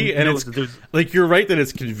tasty, and it's like, you're right that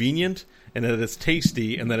it's convenient and that it's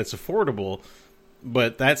tasty and that it's affordable.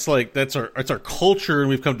 But that's our culture, and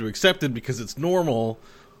we've come to accept it because it's normal.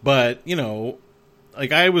 But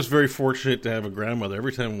like, I was very fortunate to have a grandmother.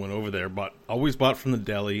 Every time I went over there, always bought from the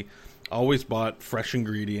deli. Always bought fresh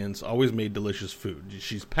ingredients, always made delicious food.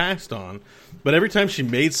 She's passed on, but every time she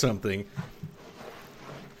made something,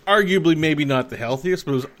 arguably maybe not the healthiest,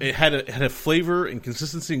 but it had a flavor and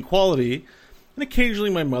consistency and quality. And occasionally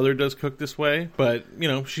my mother does cook this way, but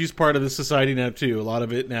she's part of the society now too. A lot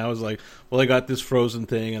of it now is like, well, I got this frozen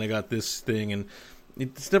thing and I got this thing, and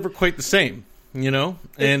it's never quite the same.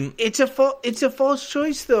 And it's a false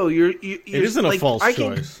choice, though. It isn't a false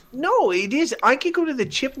choice. No, it is. I could go to the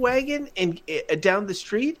chip wagon and down the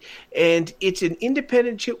street, and it's an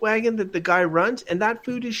independent chip wagon that the guy runs, and that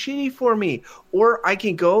food is shitty for me. Or I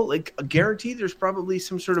can go, like, guaranteed there's probably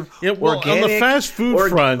some sort of organic, on the fast food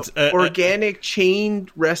front, organic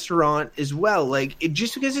chained restaurant as well. Like,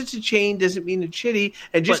 just because it's a chain doesn't mean it's shitty,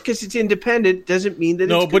 and just because it's independent doesn't mean that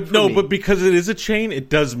it's good for me. But because it is a chain, it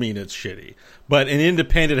does mean it's shitty. But an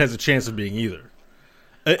independent has a chance of being either.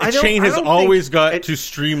 A chain has always got to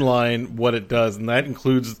streamline what it does, and that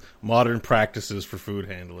includes modern practices for food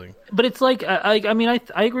handling. But it's like, I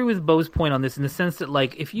agree with Bo's point on this in the sense that,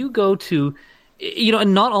 like, if you go to,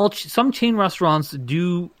 and not all, some chain restaurants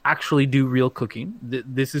do actually do real cooking.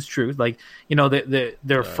 This is true. Like,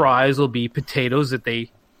 their fries will be potatoes that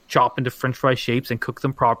they chop into French fry shapes and cook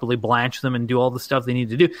them properly, blanch them, and do all the stuff they need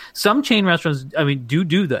to do. Some chain restaurants,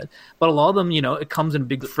 do that, but a lot of them, it comes in a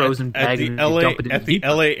big frozen bag. At the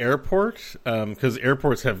LA airport, because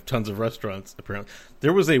airports have tons of restaurants. Apparently,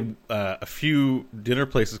 there was a few dinner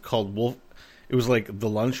places called Wolf. It was like the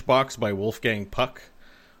Lunchbox by Wolfgang Puck,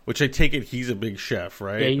 which I take it he's a big chef,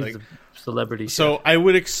 right? Yeah, he's a celebrity chef. So I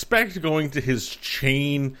would expect going to his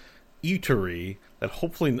chain eatery that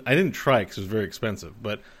hopefully I didn't try because it was very expensive,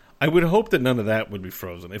 but I would hope that none of that would be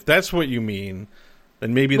frozen. If that's what you mean,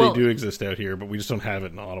 then maybe they do exist out here, but we just don't have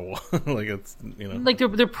it in Ottawa. Like, it's like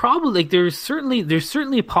they're probably, like, there's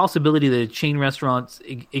certainly a possibility that chain restaurants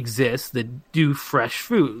exist that do fresh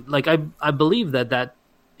food. Like, I believe that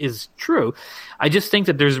is true. I just think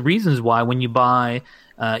that there's reasons why when you buy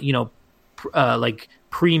like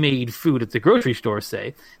pre-made food at the grocery store,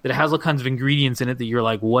 say, that it has all kinds of ingredients in it that you're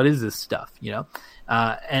like, what is this stuff?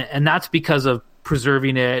 And that's because of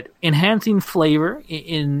preserving it, enhancing flavor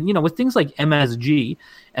in with things like MSG.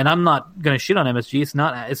 And I'm not going to shit on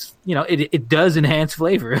MSG. It does enhance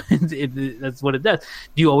flavor. That's what it does.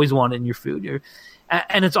 Do you always want it in your food?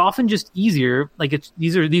 And it's often just easier. Like,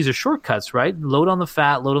 these are shortcuts, right? Load on the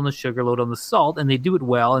fat, load on the sugar, load on the salt, and they do it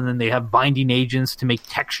well. And then they have binding agents to make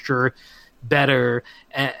texture better,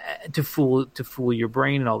 to fool your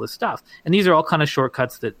brain and all this stuff. And these are all kind of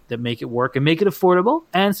shortcuts that make it work and make it affordable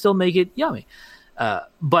and still make it yummy.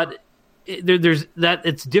 But there's that.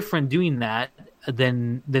 It's different doing that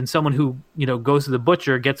than someone who goes to the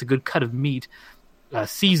butcher, gets a good cut of meat,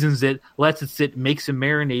 seasons it, lets it sit, makes a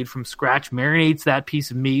marinade from scratch, marinates that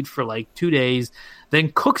piece of meat for like 2 days,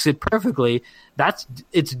 then cooks it perfectly.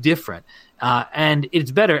 It's different. And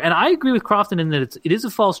it's better. And I agree with Crofton in that it is a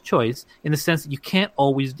false choice in the sense that you can't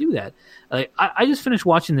always do that. I just finished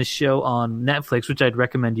watching this show on Netflix, which I'd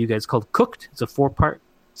recommend to you guys, called Cooked. It's a 4-part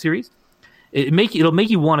series. It'll make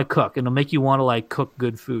you want to cook, and it'll make you want to like cook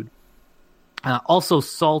good food. Also,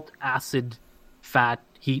 Salt, Acid, Fat,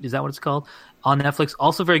 Heat, is that what it's called? On Netflix.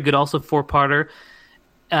 Also very good, also 4-parter.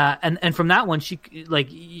 And from that one,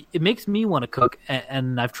 it makes me want to cook,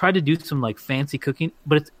 and I've tried to do some like fancy cooking,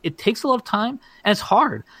 but it takes a lot of time and it's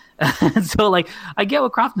hard. And so like I get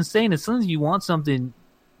what Crofton's saying is sometimes you want something,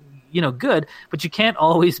 good, but you can't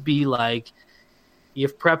always be like,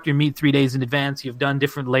 you've prepped your meat 3 days in advance, you've done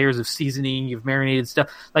different layers of seasoning, you've marinated stuff.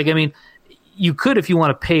 Like, I mean, you could, if you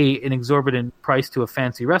want to pay an exorbitant price to a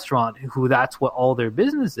fancy restaurant, who that's what all their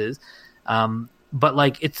business is. But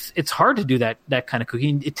like it's hard to do that kind of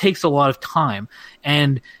cooking. It takes a lot of time,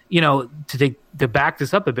 and to back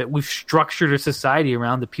this up a bit, we've structured a society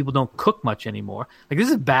around that people don't cook much anymore. Like, this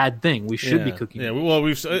is a bad thing. We should be cooking. Yeah, well,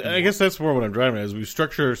 I guess that's more what I'm driving at, is we've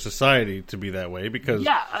structured our society to be that way because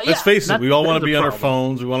let's face it, we all want to be on our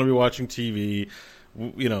phones. We want to be watching TV.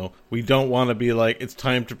 We don't want to be like, it's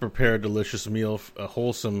time to prepare a delicious meal,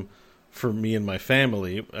 wholesome for me and my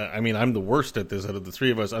family. I mean, I'm the worst at this out of the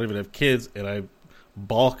three of us. I don't even have kids, and I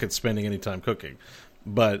balk at spending any time cooking.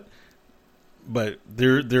 But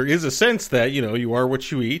there is a sense that, you are what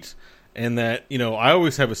you eat, and that, I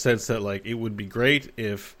always have a sense that, like, it would be great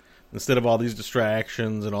if, instead of all these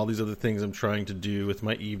distractions and all these other things I'm trying to do with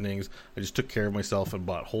my evenings, I just took care of myself and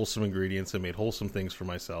bought wholesome ingredients and made wholesome things for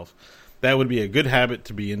myself. That would be a good habit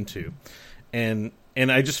to be into. And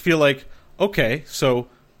I just feel like, okay, so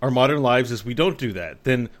our modern lives is we don't do that.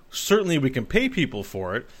 Then certainly we can pay people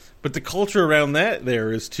for it, but the culture around that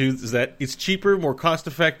is that it's cheaper, more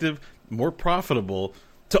cost-effective, more profitable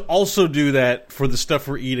to also do that for the stuff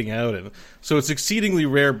we're eating out in. So it's exceedingly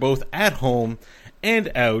rare, both at home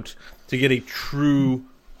and out, to get a true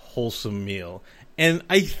wholesome meal. And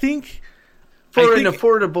I think for an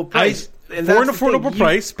affordable price. For an affordable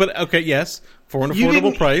price, but okay, yes, for an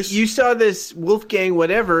affordable price. You saw this Wolfgang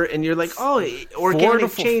whatever, and you're like, oh,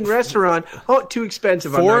 organic chain restaurant. Oh, too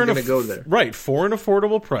expensive. I'm not going to go there. Right, for an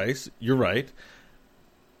affordable price, you're right.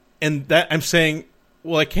 And that I'm saying,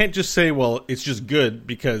 well, I can't just say, well, it's just good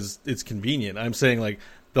because it's convenient. I'm saying, like,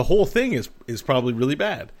 the whole thing is probably really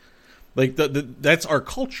bad. Like, that's our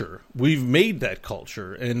culture. We've made that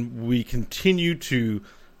culture, and we continue to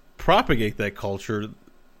propagate that culture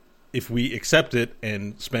if we accept it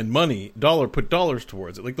and spend money, put dollars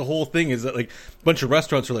towards it. Like, the whole thing is that, like, a bunch of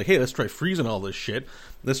restaurants are like, hey, let's try freezing all this shit.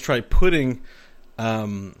 Let's try putting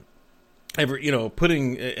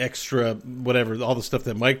extra, whatever, all the stuff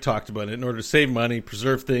that Mike talked about in order to save money,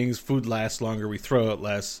 preserve things, food lasts longer, we throw out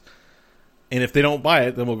less. And if they don't buy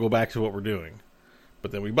it, then we'll go back to what we're doing.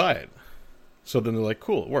 But then we buy it. So then they're like,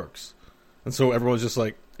 cool, it works. And so everyone's just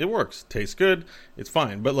like, it works, tastes good, it's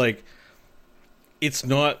fine. But, like, it's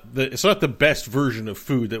not the best version of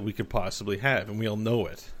food that we could possibly have, and we all know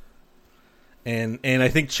it. And I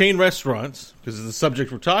think chain restaurants, because it's the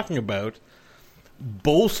subject we're talking about,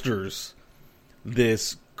 bolsters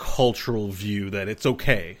this cultural view that it's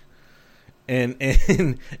okay.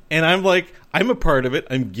 And I'm like, I'm a part of it.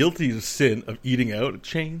 I'm guilty of the sin of eating out at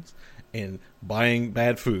chains and buying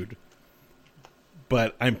bad food.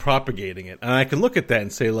 But I'm propagating it. And I can look at that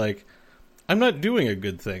and say, like, I'm not doing a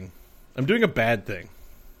good thing. I'm doing a bad thing.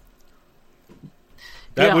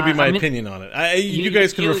 That would be my opinion on it. You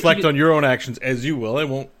guys can reflect on your own actions as you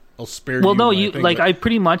will. I'll spare you. Well, no, I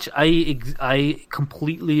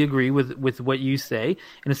completely agree with what you say,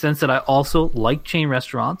 in the sense that I also like chain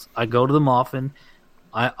restaurants. I go to them often.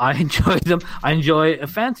 I enjoy them. I enjoy a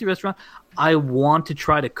fancy restaurant. I want to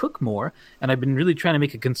try to cook more, and I've been really trying to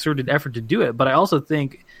make a concerted effort to do it. But I also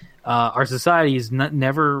think our society is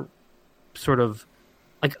never sort of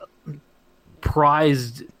like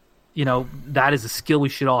prized, that is a skill we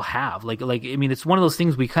should all have. Like, I mean, it's one of those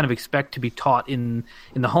things we kind of expect to be taught in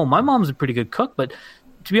the home. My mom's a pretty good cook, but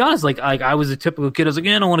to be honest, like I was a typical kid. I was like,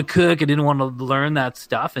 I don't want to cook. I didn't want to learn that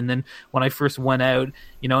stuff. And then when I first went out,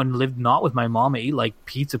 and lived not with my mom, I ate like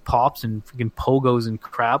pizza pops and freaking pogos and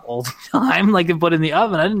crap all the time, like, and put in the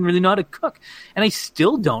oven. I didn't really know how to cook, and I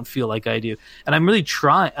still don't feel like I do. And I'm really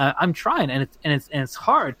trying. I'm trying, and it's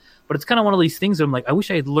hard. But it's kind of one of these things that I'm like, I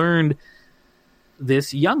wish I had learned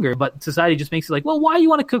this younger, but society just makes it like, well, why do you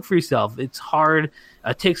want to cook for yourself? It's hard.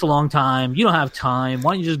 It takes a long time. You don't have time.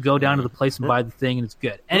 Why don't you just go down to the place and buy the thing and it's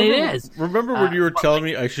good? And it is. Remember when you were telling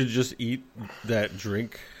me I should just eat that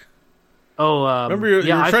drink? remember you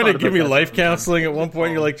were trying to give me life counseling at one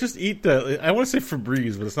point. You're like, just eat the. I want to say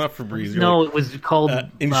Febreze, but it's not Febreze. No, it was called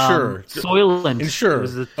Ensure. Soylent. Ensure.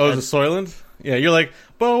 Is it Soylent? Yeah, you're like,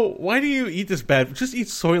 Bo, why do you eat this bad? Just eat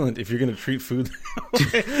Soylent if you're going to treat food.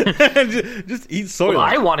 just eat Soylent. Well,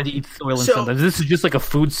 I wanted to eat Soylent sometimes. This is just like a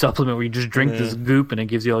food supplement where you just drink this goop and it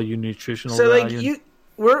gives you all your nutritional value.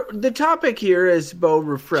 The topic here is Bo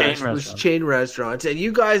Refresh was chain restaurants, and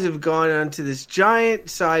you guys have gone on to this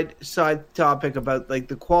giant side topic about like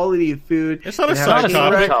the quality of food. It's not a side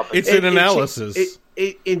topic. It's an analysis.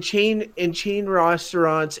 In chain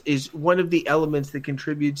restaurants is one of the elements that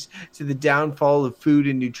contributes to the downfall of food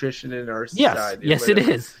and nutrition in our society. Yes, it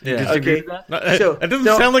is. Yeah. Okay. So that doesn't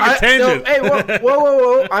sound like a tangent. Hey,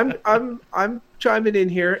 whoa! I'm chiming in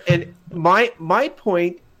here, and my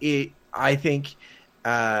point is, I think,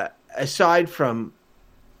 aside from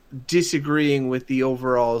disagreeing with the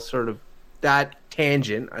overall sort of that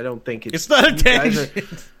tangent, I don't think it's not a tangent.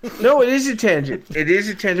 No, it is a tangent. It is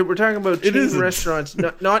a tangent. We're talking about chain restaurants,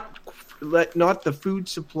 not the food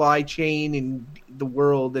supply chain in the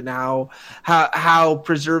world, and how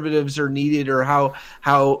preservatives are needed, or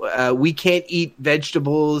how we can't eat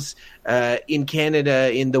vegetables in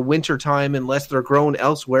Canada in the wintertime unless they're grown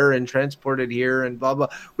elsewhere and transported here, and blah blah.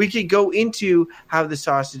 We could go into how the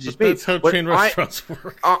sausage is made. That's how chain restaurants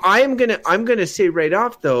work. I'm gonna say right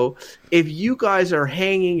off though, if you guys are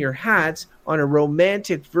hanging your hats on a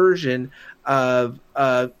romantic version of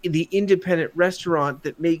the independent restaurant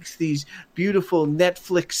that makes these beautiful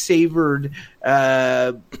Netflix savored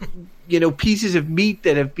pieces of meat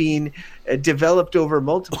that have been developed over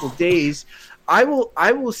multiple days, I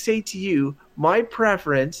will say to you, my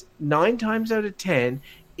preference 9 times out of 10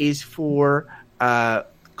 is for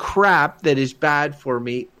crap that is bad for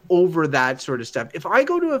me over that sort of stuff. If I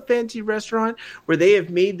go to a fancy restaurant where they have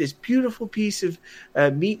made this beautiful piece of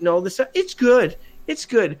meat and all this stuff, it's good. It's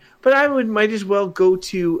good, but I might as well go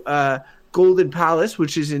to Golden Palace,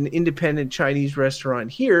 which is an independent Chinese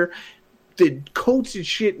restaurant here, that coats its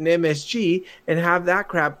shit in MSG, and have that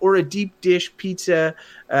crap, or a deep dish pizza,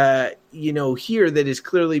 here that is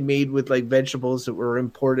clearly made with like vegetables that were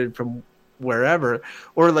imported from wherever,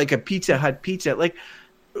 or like a Pizza Hut pizza. Like,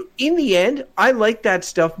 in the end, I like that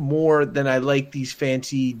stuff more than I like these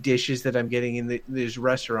fancy dishes that I'm getting in these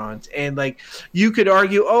restaurants. And like, you could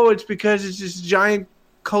argue, it's because it's this giant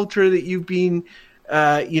culture that you've been,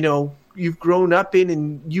 you've grown up in,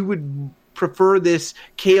 and you would prefer this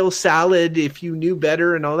kale salad if you knew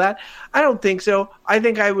better and all that. I don't think so. I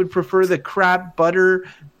think I would prefer the crab butter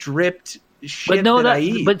dripped shit I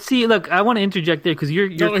eat. But see, look, I want to interject there because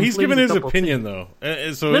he's giving his opinion though.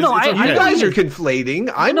 So you guys are conflating.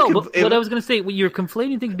 What I was going to say, you're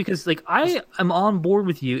conflating things because like I am on board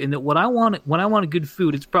with you in that when I want a good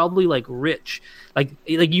food, it's probably like rich, like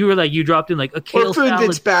you dropped in like a kale or food salad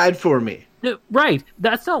that's bad for me. No, right,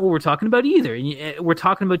 that's not what we're talking about either. We're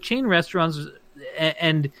talking about chain restaurants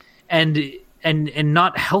and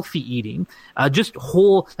not healthy eating, just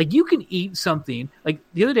whole. Like you can eat something. Like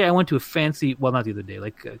the other day, I went to not the other day,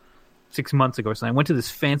 like 6 months ago or something. I went to this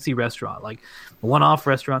fancy restaurant, like a one-off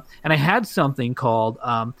restaurant, and I had something called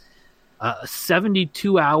a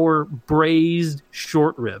 72-hour braised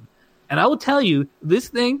short rib. And I will tell you, this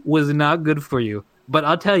thing was not good for you. But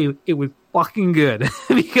I'll tell you, it was fucking good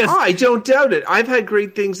because I don't doubt it. I've had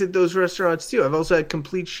great things at those restaurants too. I've also had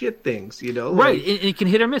complete shit things, Right, it can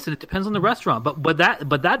hit or miss, and it depends on the restaurant. But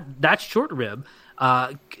that short rib,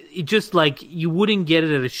 it just like you wouldn't get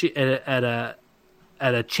it at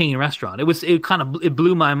a chain restaurant. It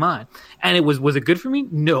blew my mind. And it was it good for me?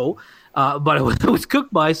 No, but it was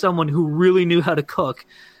cooked by someone who really knew how to cook,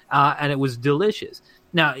 and it was delicious.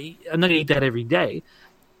 Now I'm not gonna eat that every day.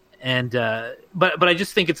 And but I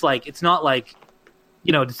just think it's not like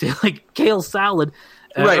to say like kale salad,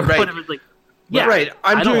 right? Whatever. Like, yeah, right.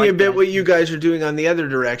 I'm doing a bit what you guys are doing on the other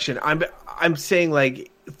direction. I'm saying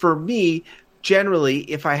like for me, generally,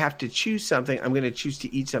 if I have to choose something, I'm going to choose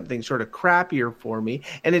to eat something sort of crappier for me,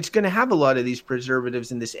 and it's going to have a lot of these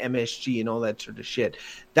preservatives and this MSG and all that sort of shit.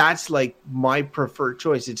 That's like my preferred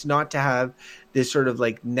choice. It's not to have this sort of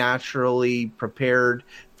like naturally prepared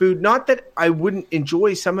food. Not that I wouldn't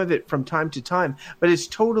enjoy some of it from time to time, but it's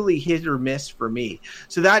totally hit or miss for me.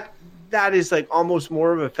 So that is like almost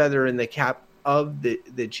more of a feather in the cap of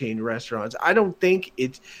the chain restaurants. I don't think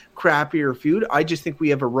it's crappier food. I just think we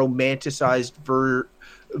have a romanticized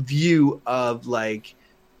view of like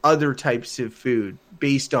other types of food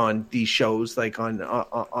based on these shows like on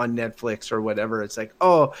Netflix or whatever. It's like,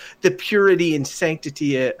 the purity and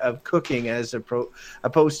sanctity of cooking as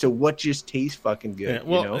opposed to what just tastes fucking good.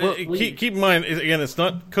 Yeah, well, keep in mind, again, it's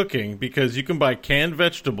not cooking because you can buy canned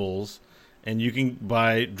vegetables and you can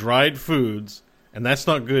buy dried foods, and that's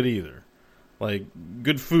not good either. Like,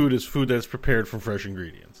 good food is food that's prepared from fresh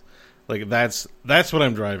ingredients. Like, that's what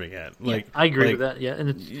I'm driving at. Like, I agree with that. Yeah, and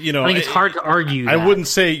I think it's hard to argue. I wouldn't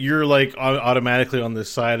say you're like automatically on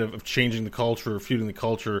this side of changing the culture or feuding the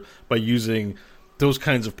culture by using those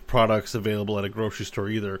kinds of products available at a grocery store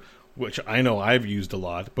either, which I know I've used a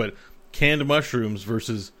lot. But canned mushrooms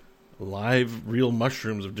versus live, real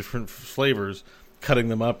mushrooms of different flavors, cutting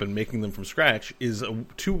them up and making them from scratch is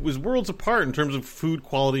worlds apart in terms of food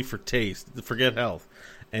quality for taste. Forget health.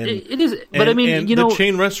 And it is, but I mean, the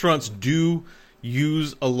chain restaurants do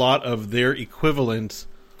use a lot of their equivalent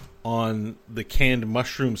on the canned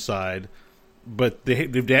mushroom side, but they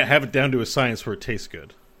have it down to a science where it tastes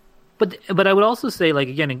good. But I would also say, like,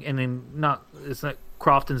 again, it's not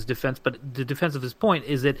Crofton's defense, but the defense of his point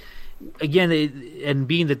is that, again, and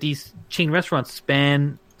being that these chain restaurants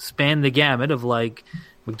span the gamut of, like,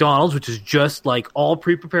 McDonald's, which is just like all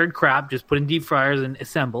pre-prepared crap, just put in deep fryers and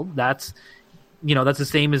assembled. That's the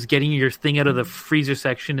same as getting your thing out of the freezer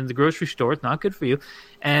section in the grocery store. It's not good for you.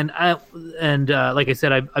 And like I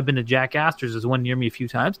said, I've been to Jack Astor's. There's one near me a few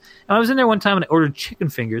times. And I was in there one time and I ordered chicken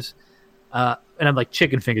fingers. And I'm like,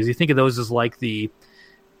 chicken fingers. You think of those as like the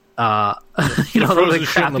the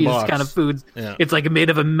crappiest kind of foods. Yeah. It's like made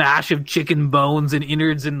of a mash of chicken bones and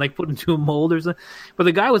innards and like put into a mold or something. But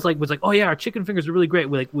the guy was like, oh yeah, our chicken fingers are really great.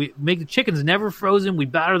 We make the chickens never frozen. We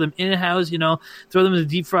batter them in house, throw them in the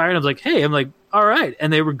deep fryer. And I was like, hey, all right.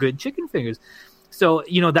 And they were good chicken fingers. So,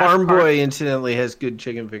 that Farm Boy incidentally has good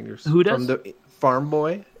chicken fingers. Who does? From the Farm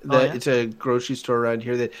Boy. It's a grocery store around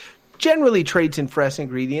here that generally trades in fresh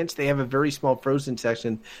ingredients. They have a very small frozen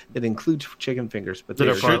section that includes chicken fingers, but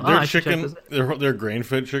their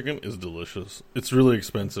grain-fed chicken is delicious. It's really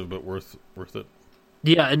expensive, but worth it.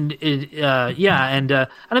 Yeah, and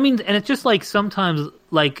I mean, and it's just like sometimes,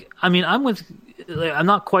 like, I mean, I'm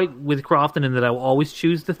not quite with Crofton in that I will always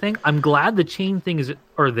choose the thing. I'm glad the chain things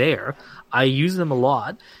are there. I use them a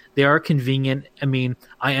lot. They are convenient. I mean,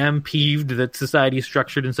 I am peeved that society is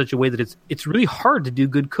structured in such a way that it's really hard to do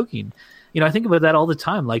good cooking. I think about that all the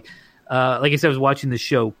time. Like I said, I was watching the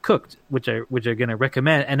show Cooked, which I'm going to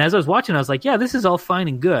recommend. And as I was watching, I was like, yeah, this is all fine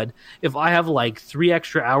and good. If I have like 3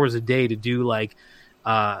 extra hours a day to do like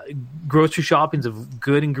grocery shoppings of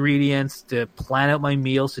good ingredients, to plan out my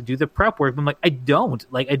meals, to do the prep work. But I'm like, I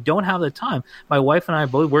don't have the time. My wife and I are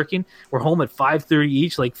both working. We're home at 5:30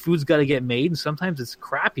 each. Like, food's got to get made, and sometimes it's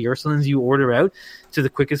crappy, or sometimes you order out to the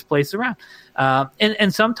quickest place around.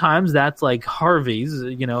 And sometimes that's like Harvey's,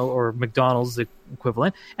 or McDonald's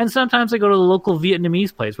equivalent. And sometimes I go to the local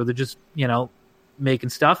Vietnamese place where they're just, making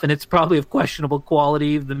stuff, and it's probably of questionable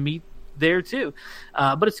quality of the meat there too,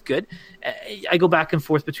 but it's good. I go back and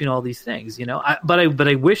forth between all these things, but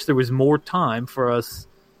I wish there was more time for us.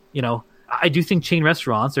 I do think chain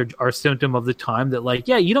restaurants are a symptom of the time that, like,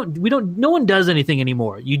 yeah, no one does anything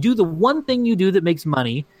anymore. You do the one thing you do that makes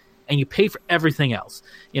money, and you pay for everything else.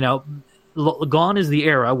 Gone is the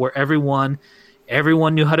era where everyone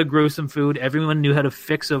knew how to grow some food. Everyone knew how to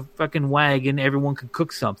fix a fucking wagon. Everyone could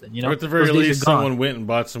cook something. Or at the very least, someone went and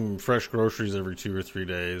bought some fresh groceries every 2 or 3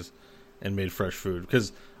 days and made fresh food.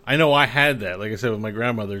 Because I know I had that. Like I said, with my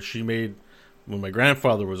grandmother, when my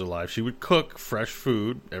grandfather was alive, she would cook fresh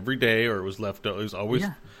food every day, or it was left. It was always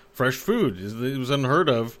fresh food. It was unheard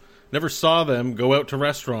of. Never saw them go out to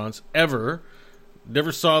restaurants ever.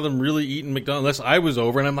 Never saw them really eating McDonald's unless I was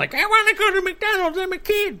over and I'm like, I want to go to McDonald's. I'm a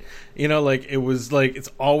kid. It was like, it's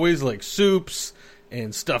always like soups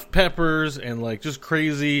and stuffed peppers and like just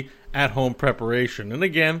crazy at-home preparation. And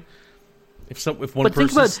again, if one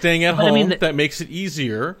person's staying at home, that makes it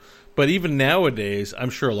easier. But even nowadays, I'm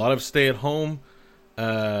sure a lot of stay-at-home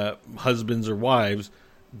husbands or wives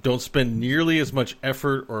don't spend nearly as much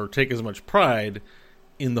effort or take as much pride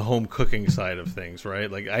in the home cooking side of things,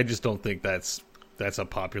 right? Like, I just don't think that's a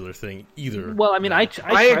popular thing either. Well, I mean, I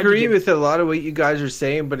agree with a lot of what you guys are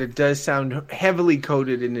saying, but it does sound heavily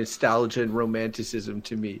coded in nostalgia and romanticism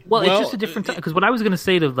to me. Well, it's just a different time. Because what I was going to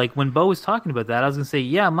say to, like, when Bo was talking about that, I was going to say,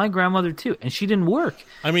 yeah, my grandmother too, and she didn't work.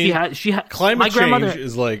 I mean, she had climate change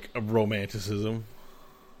is like a romanticism.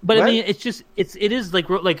 But what? I mean, it is like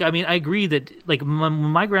I mean, I agree that, like, when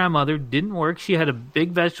my grandmother didn't work, she had a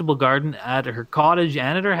big vegetable garden at her cottage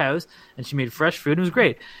and at her house, and she made fresh food. And it was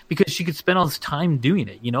great because she could spend all this time doing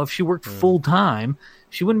it. If she worked full time,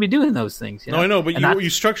 she wouldn't be doing those things. No, I know, but you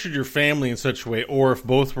structured your family in such a way, or if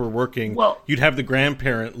both were working, you'd have the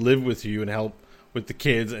grandparent live with you and help with the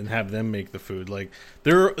kids and have them make the food. Like,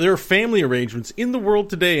 there are family arrangements in the world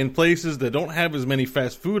today in places that don't have as many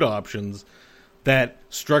fast food options, that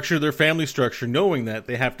structure their family structure knowing that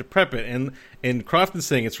they have to prep it. And Crofton's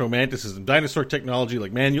saying it's romanticism, dinosaur technology,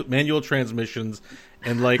 like manual transmissions,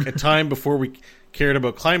 and like a time before we cared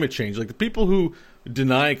about climate change. Like the people who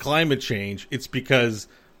deny climate change, it's because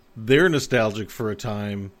they're nostalgic for a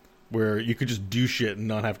time where you could just do shit and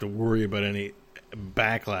not have to worry about any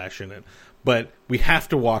backlash in it. But we have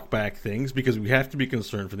to walk back things because we have to be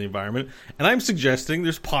concerned for the environment. And I'm suggesting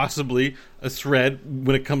there's possibly a thread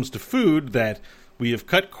when it comes to food that we have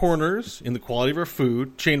cut corners in the quality of our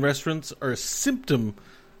food. Chain restaurants are a symptom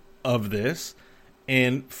of this.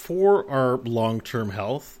 And for our long-term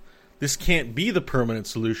health, this can't be the permanent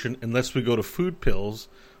solution unless we go to food pills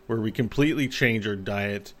where we completely change our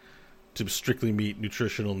diet to strictly meet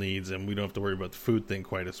nutritional needs and we don't have to worry about the food thing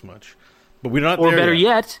quite as much. But we're not or there better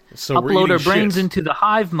yet, so upload our brains into the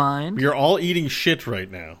hive mind. We are all eating shit right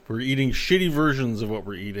now. We're eating shitty versions of what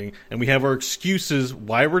we're eating, and we have our excuses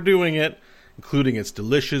why we're doing it, including it's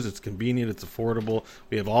delicious, it's convenient, it's affordable.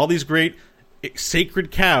 We have all these great sacred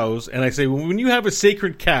cows, and I say when you have a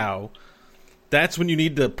sacred cow, that's when you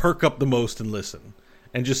need to perk up the most and listen,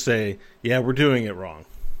 and just say, yeah, we're doing it wrong.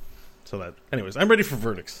 So that, anyways, I'm ready for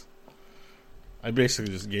verdicts. I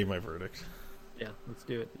basically just gave my verdict. Yeah, let's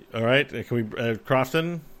do it. All right, can we,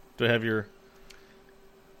 Crofton, do I have your...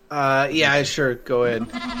 Yeah, sure, go ahead.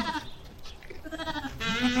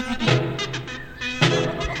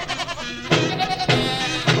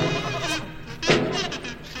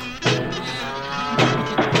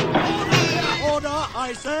 Order,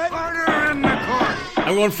 I said. Order in the court.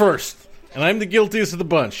 I'm going first. And I'm the guiltiest of the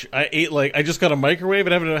bunch. I just got a microwave,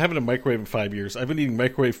 and I haven't had a microwave in 5 years. I've been eating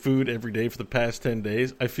microwave food every day for the past 10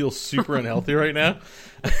 days. I feel super unhealthy right now.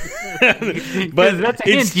 But that's a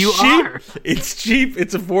hint. You cheap. are. It's cheap,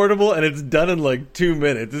 it's affordable, and it's done in like 2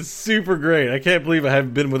 minutes. It's super great. I can't believe I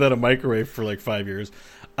haven't been without a microwave for like 5 years.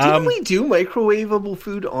 Didn't we do microwavable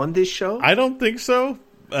food on this show? I don't think so.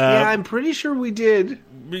 Yeah, I'm pretty sure we did.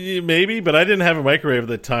 Maybe, but I didn't have a microwave at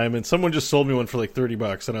the time, and someone just sold me one for like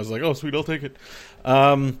 $30, and I was like, "Oh, sweet, I'll take it."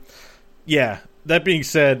 Yeah. That being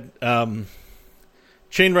said,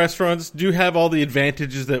 chain restaurants do have all the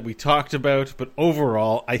advantages that we talked about, but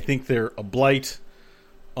overall, I think they're a blight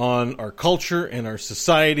on our culture and our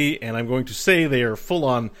society, and I'm going to say they are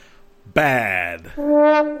full-on bad.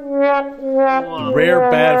 Rare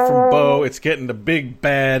bad from Bo. It's getting the big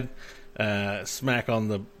bad smack on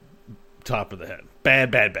the top of the head.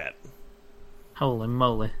 Bad, bad, bad. Holy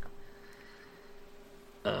moly.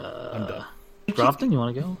 I'm done. Crofton, you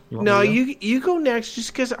want to go? You go next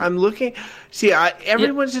just because I'm looking. See,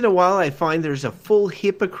 every once in a while I find there's a full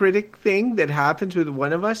hypocritic thing that happens with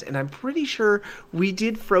one of us, and I'm pretty sure we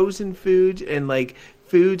did frozen food and like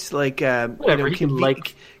foods like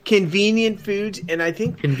convenient foods, and I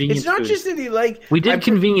think it's not just that he we did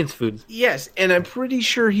convenience foods. Yes, and I'm pretty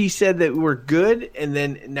sure he said that we're good, and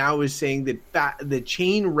then now is saying that the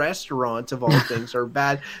chain restaurants of all things are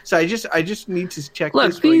bad. So I just need to check. Look,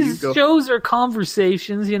 this these shows are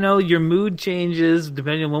conversations. You know, your mood changes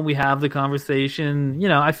depending on when we have the conversation. You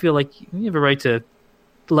know, I feel like you have a right to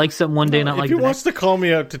like something one day, not like the next. If he wants to call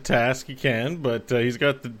me out to task, he can, but he's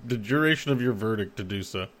got the duration of your verdict to do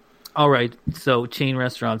so. All right, so chain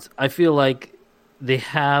restaurants, I feel like they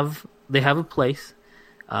have a place.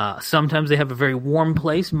 Sometimes they have a very warm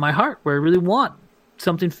place in my heart where I really want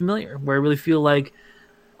something familiar, where I really feel like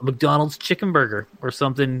a McDonald's chicken burger or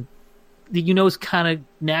something that you know is kind of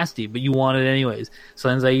nasty, but you want it anyways.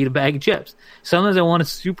 Sometimes I eat a bag of chips. Sometimes I want a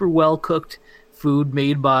super well-cooked food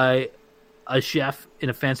made by a chef in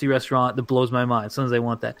a fancy restaurant that blows my mind. Sometimes I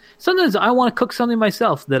want that. Sometimes I want to cook something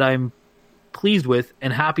myself that I'm pleased with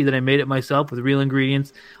and happy that I made it myself with real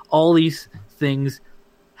ingredients. All these things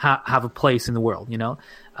have a place in the world, you know.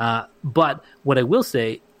 But what I will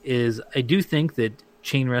say is I do think that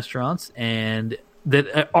chain restaurants and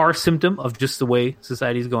that are a symptom of just the way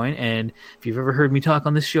society is going. And if you've ever heard me talk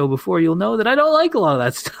on this show before, you'll know that I don't like a lot of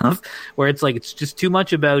that stuff where it's like it's just too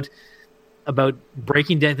much about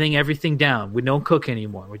breaking everything down. We don't cook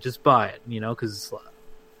anymore. We just buy it, you know, because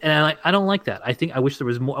and I don't like that. I wish there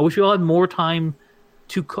was more. I wish we all had more time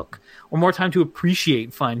to cook or more time to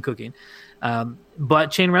appreciate fine cooking. But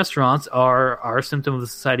chain restaurants are a symptom of the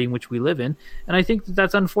society in which we live in, and I think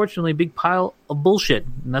that's unfortunately a big pile of bullshit.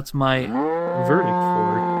 And that's my verdict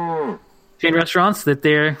for chain restaurants, that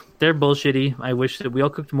they're bullshitty. I wish that we all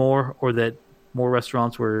cooked more, or that more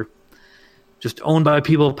restaurants were just owned by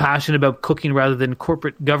people passionate about cooking rather than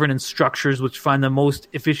corporate governance structures which find the most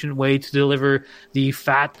efficient way to deliver the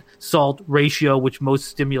fat-salt ratio which most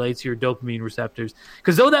stimulates your dopamine receptors.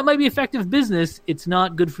 Because though that might be effective business, it's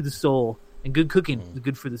not good for the soul. And good cooking is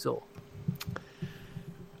good for the soul.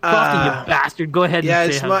 Crofton, you bastard. Go ahead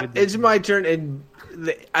and say how good it's my turn. And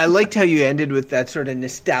I liked how you ended with that sort of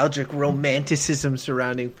nostalgic romanticism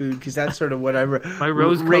surrounding food, because that's sort of what I'm my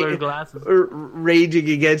rose-colored glasses raging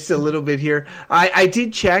against a little bit here. I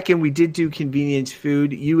did check, and we did do convenience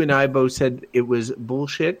food. You and I both said it was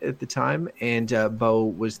bullshit at the time, and Bo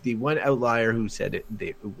was the one outlier who said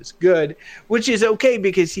it was good, which is okay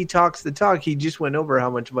because he talks the talk. He just went over how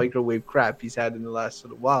much microwave crap he's had in the last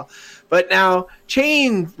little while. But now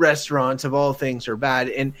chain restaurants of all things are bad,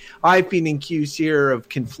 and I've been accused here of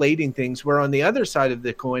conflating things, where on the other side of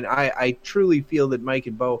the coin, I truly feel that Mike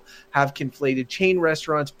and Bo have conflated chain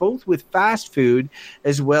restaurants both with fast food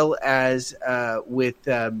as well as with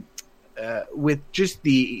just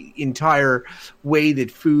the entire way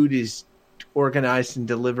that food is organized and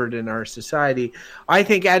delivered in our society. I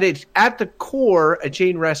think at the core, a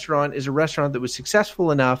chain restaurant is a restaurant that was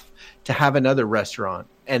successful enough to have another restaurant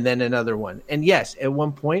and then another one. And yes, at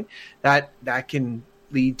one point that can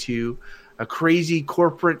lead to a crazy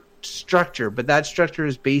corporate structure, but that structure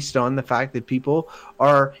is based on the fact that people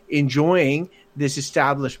are enjoying this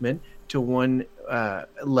establishment to one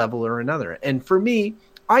level or another. And for me,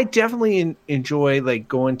 I definitely enjoy like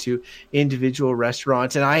going to individual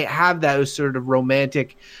restaurants, and I have those sort of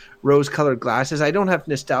romantic rose-colored glasses. I don't have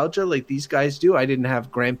nostalgia like these guys do. I didn't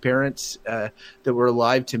have grandparents that were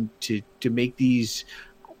alive to make these,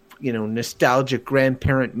 nostalgic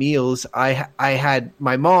grandparent meals. I had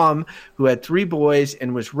my mom, who had 3 boys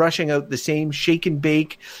and was rushing out the same shake and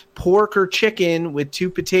bake pork or chicken with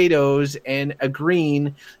 2 potatoes and a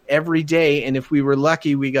green every day. And if we were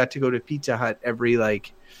lucky, we got to go to Pizza Hut every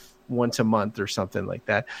once a month or something like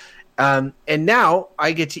that. And now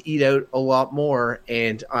I get to eat out a lot more,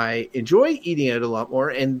 and I enjoy eating out a lot more.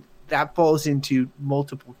 And that falls into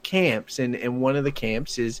multiple camps, and one of the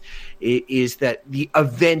camps is that the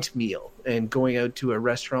event meal, and going out to a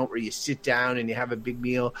restaurant where you sit down and you have a big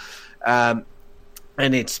meal, and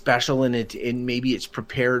it's special, and maybe it's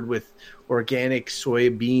prepared with organic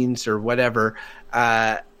soybeans or whatever,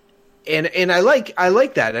 and I like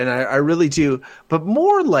that, and I really do. But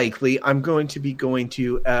more likely, I'm going to be going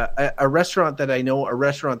to a restaurant that I know, a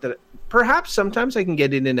restaurant that perhaps sometimes I can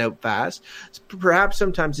get in and out fast. Perhaps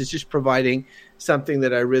sometimes it's just providing something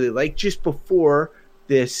that I really like. Just before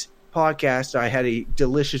this podcast, I had a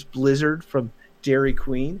delicious blizzard from Dairy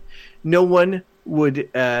Queen. No one would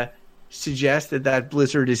suggest that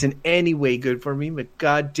blizzard is in any way good for me, but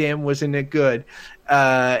goddamn wasn't it good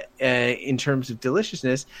in terms of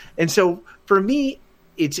deliciousness. And so for me,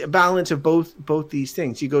 it's a balance of both these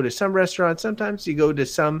things. You go to some restaurants, sometimes you go to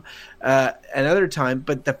some another time.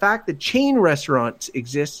 But the fact that chain restaurants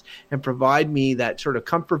exist and provide me that sort of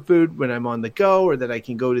comfort food when I'm on the go, or that I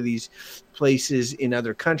can go to these places in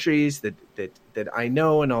other countries that I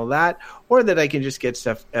know and all that, or that I can just get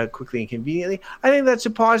stuff quickly and conveniently, I think that's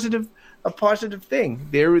a positive thing.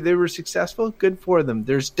 They were successful. Good for them.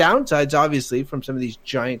 There's downsides, obviously, from some of these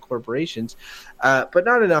giant corporations, but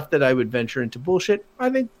not enough that I would venture into bullshit. I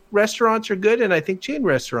think restaurants are good, and I think chain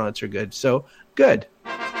restaurants are good. So good.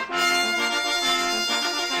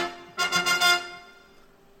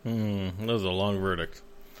 That was a long verdict.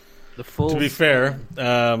 To be fair,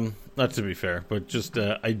 not to be fair, but just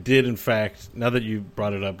I did, in fact, now that you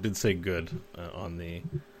brought it up, did say good on the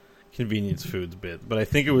convenience foods bit, but I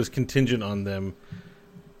think it was contingent on them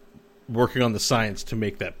working on the science to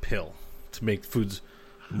make that pill, to make foods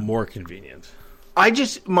more convenient.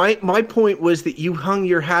 My point was that you hung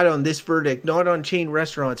your hat on this verdict, not on chain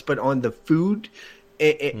restaurants, but on the food,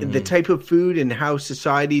 the type of food, and how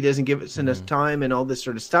society doesn't give us enough time and all this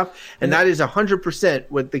sort of stuff. And that is 100%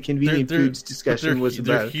 what the convenient foods discussion was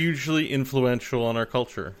about. They're hugely influential on our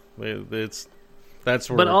culture. That's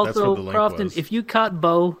where. But also, that's where the link Crofton, was. if you caught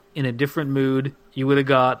Bo in a different mood, you would have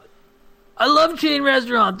got, I love chain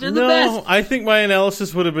restaurants. They're the best. No, I think my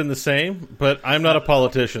analysis would have been the same, but I'm not a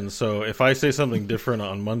politician, so if I say something different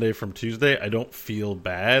on Monday from Tuesday, I don't feel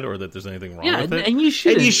bad or that there's anything wrong with it. And you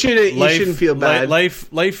shouldn't. You shouldn't feel bad.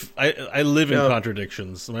 Life. I live in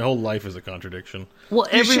contradictions. My whole life is a contradiction. Well,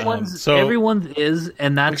 everyone's is,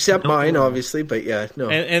 and that's except mine, obviously. But yeah, no.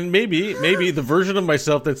 And maybe the version of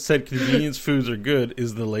myself that said convenience foods are good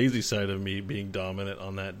is the lazy side of me being dominant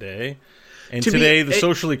on that day. And today, the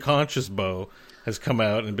socially conscious Bo has come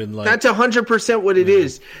out and been like... That's 100% what it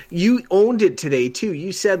is. You owned it today, too.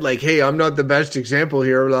 You said, hey, I'm not the best example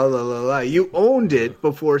here, blah, blah, blah, blah. You owned it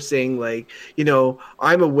before saying,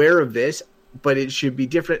 I'm aware of this, but it should be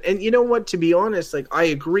different. And you know what? To be honest, I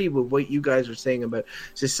agree with what you guys are saying about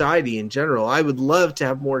society in general. I would love to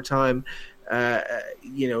have more time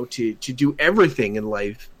to do everything in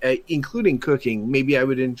life, including cooking, maybe I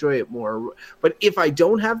would enjoy it more. But if I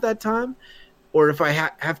don't have that time, or if I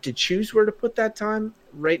have to choose where to put that time,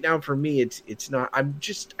 right now for me, it's not. I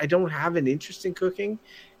don't have an interest in cooking,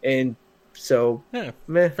 and so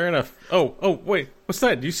meh. Fair enough. Oh, wait, what's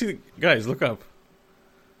that? Do you see guys? Look up.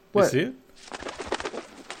 What? You see it?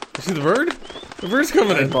 You see the bird? The bird's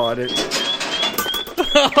coming in. I bought it.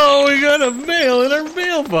 Oh, we got a mail in our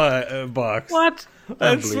mail box. What?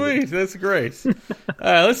 That's sweet. That's great.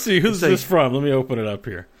 Let's see. Who's this from? Let me open it up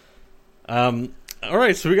here. All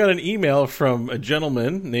right, so we got an email from a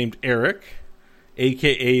gentleman named Eric,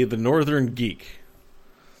 a.k.a. the Northern Geek.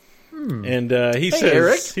 And he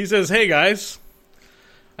says, "Hey, guys,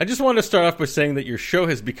 I just wanted to start off by saying that your show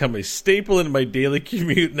has become a staple in my daily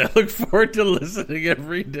commute, and I look forward to listening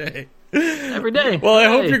every day." Every day. Well, I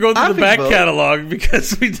hope you're going through the back catalog,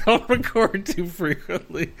 because we don't record too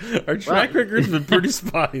frequently. Our track record's been pretty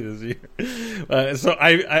spotty this year. So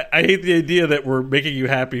I hate the idea that we're making you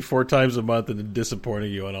happy 4 times a month and then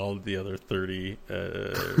disappointing you on all of the other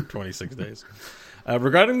 26 days.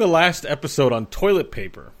 Regarding the last episode on toilet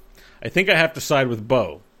paper, I think I have to side with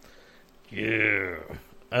Bo. Yeah.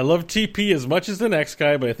 I love TP as much as the next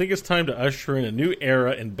guy, but I think it's time to usher in a new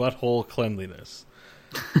era in butthole cleanliness.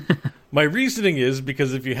 My reasoning is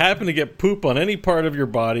because if you happen to get poop on any part of your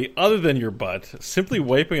body other than your butt, simply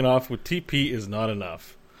wiping it off with TP is not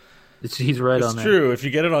enough. He's right on that. It's true. If you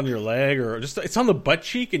get it on your leg or just it's on the butt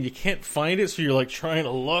cheek and you can't find it, so you're like trying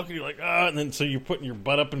to look and you're like, and then so you're putting your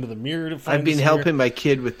butt up into the mirror to find it. I've been helping my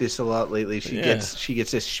kid with this a lot lately. She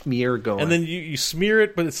gets a smear going. And then you smear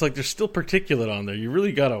it, but it's like there's still particulate on there. You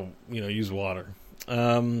really gotta use water.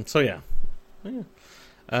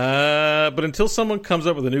 But until someone comes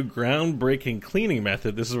up with a new groundbreaking cleaning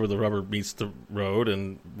method, this is where the rubber meets the road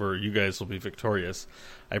and where you guys will be victorious.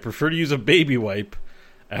 I prefer to use a baby wipe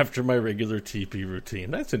after my regular TP routine.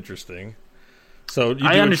 That's interesting. So you do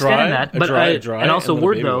I understand a dry, and also and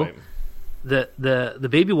word though, the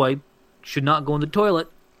baby wipe should not go in the toilet.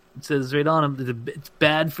 It says right on them it's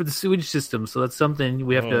bad for the sewage system, so that's something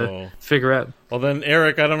we have to figure out. Well then,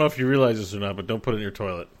 Eric, I don't know if you realize this or not, but don't put it in your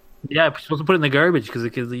toilet. Yeah, you're supposed to put it in the garbage because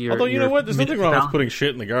you're. Although you know what, there's nothing wrong with putting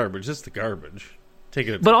shit in the garbage. It's the garbage. Take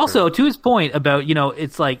it. But also to his point about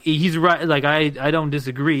it's like he's right. Like I don't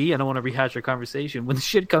disagree. I don't want to rehash our conversation when the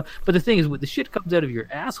shit comes. But the thing is, when the shit comes out of your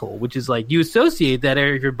asshole, which is like you associate that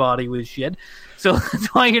area of your body with shit. So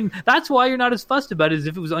that's why you're not as fussed about it as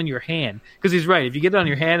if it was on your hand. Because he's right. If you get it on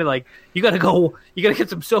your hand, like you got to get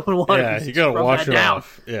some soap and water. Yeah, you got to wash it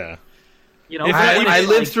off. Yeah. I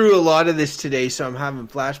lived through a lot of this today, so I'm having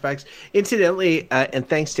flashbacks. Incidentally, and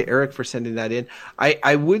thanks to Eric for sending that in,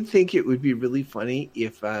 I would think it would be really funny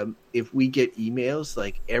if we get emails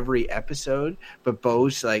like every episode, but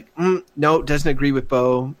Bo's like, no, doesn't agree with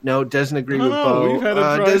Bo. No, doesn't agree with Bo. We've had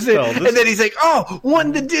a dry spell. And then he's like,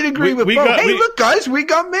 one that did agree with Bo. Look, guys, we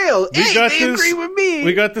got mail. They agree with me.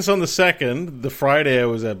 We got this on the 2nd, the Friday I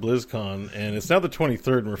was at BlizzCon, and it's now the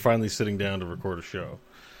 23rd, and we're finally sitting down to record a show.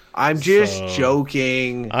 I'm just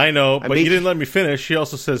joking. I know, but you didn't let me finish. She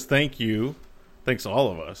also says thanks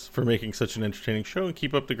all of us, for making such an entertaining show and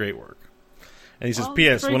keep up the great work. And he says,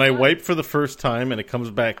 P.S. When I wipe for the first time and it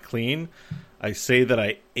comes back clean, I say that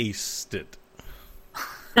I aced it.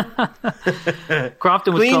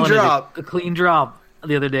 Crofton was calling it a clean drop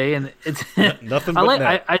the other day, and it's nothing but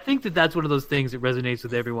net. I think that's one of those things that resonates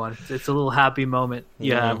with everyone. It's a little happy moment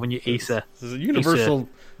you have when you ace a. This is a universal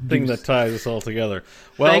thing that ties us all together.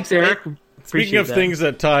 Well, thanks, Eric. Speaking of things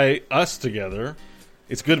that tie us together,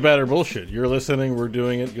 it's Good, Bad, or Bullshit. You're listening. We're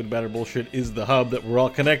doing it. Good, Bad, or Bullshit is the hub that we're all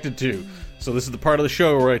connected to. So this is the part of the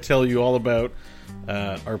show where I tell you all about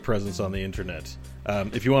our presence on the internet.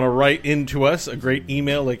 If you want to write into us a great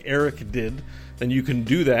email like Eric did, then you can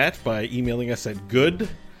do that by emailing us at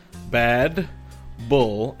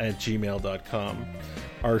goodbadbull@gmail.com.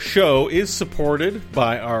 Our show is supported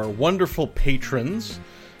by our wonderful patrons.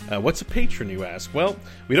 What's a patron, you ask? Well,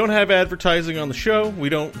 we don't have advertising on the show. We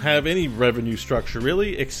don't have any revenue structure,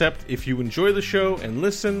 really, except if you enjoy the show and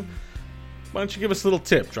listen, why don't you give us a little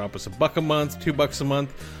tip? Drop us $1 a month, $2 a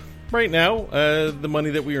month. Right now, the money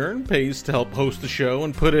that we earn pays to help host the show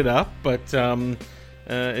and put it up, but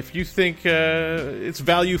if you think it's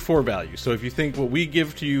value for value, so if you think what we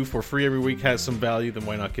give to you for free every week has some value, then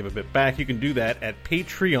why not give a bit back? You can do that at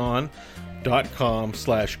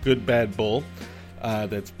patreon.com/goodbadbull.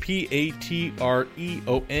 That's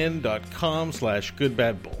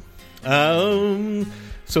patreon.com/goodbadbull.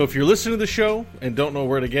 So if you're listening to the show and don't know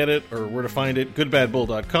where to get it or where to find it,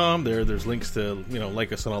 goodbadbull.com. There's links to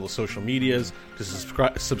like us on all the social medias, to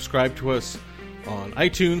subscribe to us on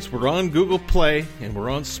iTunes, we're on Google Play, and we're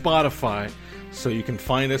on Spotify, so you can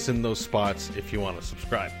find us in those spots if you want to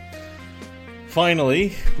subscribe.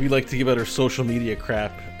 Finally, we like to give out our social media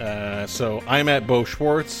crap. So I'm at Bo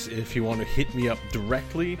Schwartz. If you want to hit me up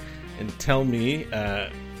directly and tell me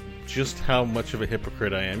just how much of a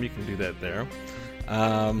hypocrite I am, you can do that there.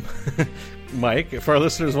 Mike, if our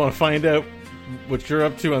listeners want to find out what you're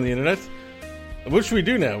up to on the internet, what should we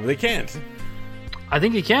do now? They can't. I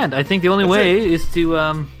think you can. I think the only way is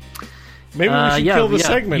to... maybe we should kill the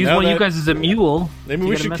segment. Use one of you guys as a mule. Maybe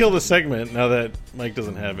we should kill the segment now that Mike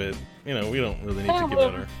doesn't have it. You know, we don't really need to give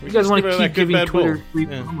out our... You guys want to keep giving Twitter free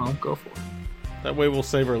promo, go for it. That way we'll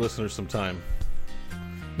save our listeners some time.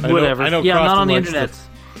 Whatever. I know yeah, Crofton not on the internet.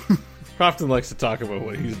 Crofton likes to talk about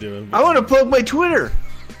what he's doing. I want to plug my Twitter.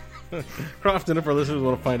 Crofton, if our listeners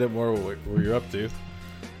want to find out more what you're up to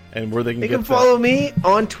and where they can follow me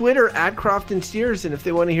on Twitter at Crofton Steers, and if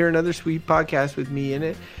they want to hear another sweet podcast with me in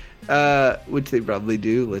it, which they probably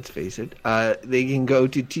do, let's face it, they can go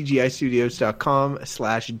to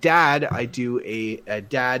tgistudios.com/dad. I do a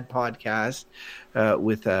dad podcast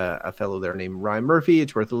with a fellow there named Ryan Murphy.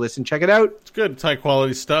 It's worth a listen. Check it out. It's good. It's high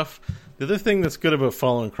quality stuff. The other thing that's good about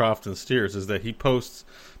following Crofton Steers is that he posts,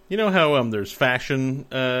 you know how there's fashion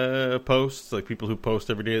posts, like people who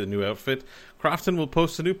post every day the new outfit? Crofton will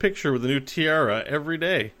post a new picture with a new tiara every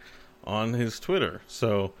day on his Twitter.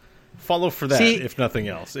 So follow for that, if nothing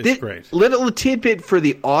else. It's great. Little tidbit for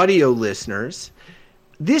the audio listeners.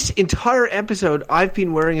 This entire episode, I've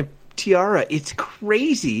been wearing a tiara. It's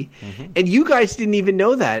crazy. Mm-hmm. And you guys didn't even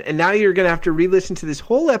know that. And now you're going to have to re-listen to this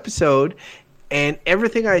whole episode, and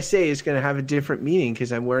everything I say is going to have a different meaning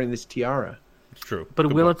because I'm wearing this tiara. It's true.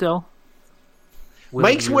 But will it, though?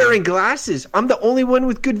 Mike's wearing glasses. I'm the only one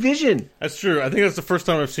with good vision. That's true. I think that's the first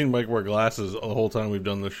time I've seen Mike wear glasses the whole time we've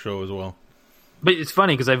done this show as well. But it's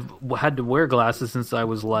funny because I've had to wear glasses since I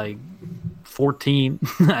was like 14.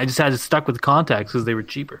 I just had it stuck with contacts because they were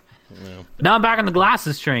cheaper. Yeah. But now I'm back on the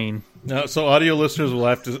glasses train. Now, so audio listeners will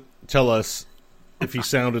have to tell us if he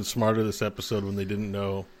sounded smarter this episode when they didn't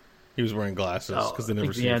know he was wearing glasses because they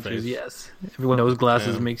never seen your face. The answer is yes. Everyone knows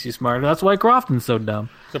glasses makes you smarter. That's why Crofton's so dumb.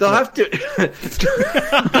 They'll have to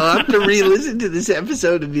re-listen to this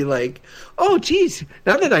episode and be like, "Oh, geez!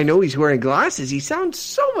 Now that I know he's wearing glasses, he sounds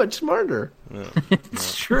so much smarter." Yeah.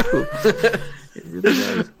 It's true. It really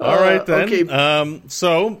does. All right then. Okay.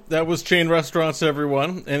 So that was chain restaurants,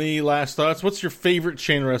 everyone. Any last thoughts? What's your favorite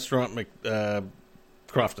chain restaurant,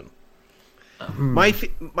 Crofton? My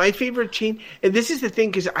favorite chain, and this is the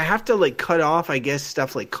thing because I have to like cut off, I guess,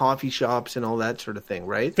 stuff like coffee shops and all that sort of thing,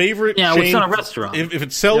 right? Favorite? Yeah, chain, it's not a restaurant. If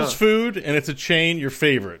it sells food and it's a chain, your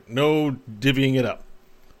favorite. No divvying it up.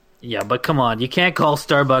 Yeah, but come on, you can't call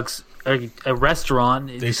Starbucks a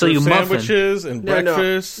restaurant. They sell you sandwiches and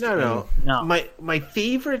breakfast. No. My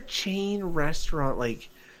favorite chain restaurant, like,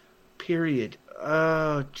 period.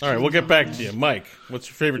 All right, we'll get back to you, Mike. What's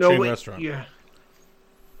your favorite chain restaurant? Yeah.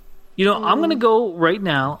 You know, I'm going to go right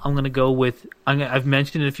now. I'm going to go with, I've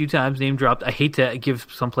mentioned it a few times, name dropped. I hate to give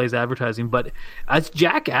someplace advertising, but it's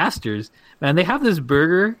Jack Astor's. Man, they have this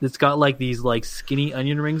burger that's got like these like skinny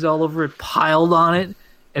onion rings all over it, piled on it,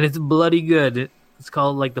 and it's bloody good. It's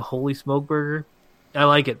called like the Holy Smoke Burger. I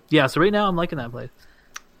like it. Yeah, so right now I'm liking that place.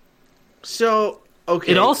 So,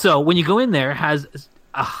 okay. It also, when you go in there, has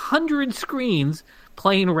 100 screens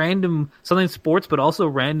playing random something sports, but also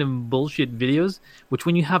random bullshit videos, which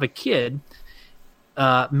when you have a kid,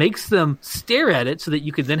 makes them stare at it so that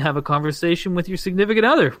you could then have a conversation with your significant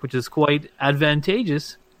other, which is quite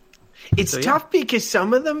advantageous. It's tough because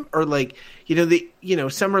some of them are like,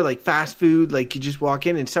 some are like fast food, like you just walk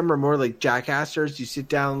in, and some are more like Jack Astor's. You sit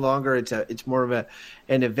down longer. It's more of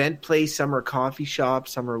an event place. Some are coffee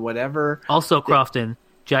shops. Some are whatever. Also, Crofton,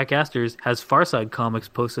 Jack Astor's has Far Side comics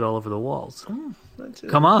posted all over the walls. Oh,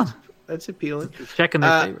 come on, that's appealing. Check in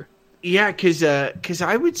their favor. Yeah, because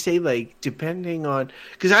I would say, like, depending on...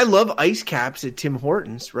 Because I love ice caps at Tim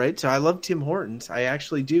Hortons, right? So I love Tim Hortons. I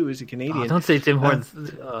actually do as a Canadian. Oh, don't say Tim Hortons.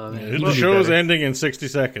 The show is ending in 60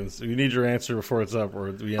 seconds. You need your answer before it's up.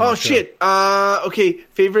 Or we end shit. Okay,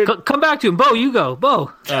 favorite... Come back to him. Bo, you go.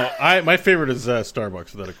 Bo. My favorite is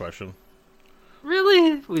Starbucks, without a question.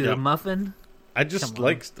 Really? With a muffin? I just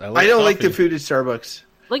like... I don't like the food at Starbucks.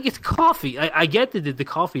 Like, it's coffee. I get that the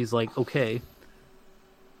coffee is, like, okay.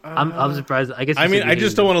 I'm surprised. I guess. I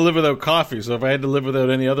just don't want to live without coffee. So if I had to live without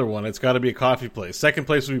any other one, it's got to be a coffee place. Second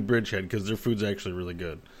place would be Bridgehead because their food's actually really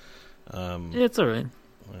good. It's all right.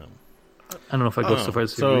 I don't know if I go so far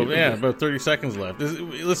as to So, agree. yeah, about 30 seconds left.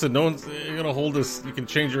 Listen, no one's going to hold this. You can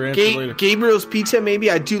change your answer later. Gabriel's Pizza,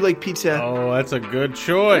 maybe? I do like pizza. Oh, that's a good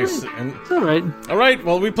choice. And It's all right. all right,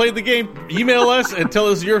 well, we played the game. Email us and tell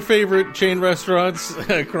us your favorite chain restaurants.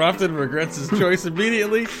 Crofton regrets his choice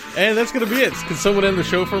immediately. And that's going to be it. Can someone end the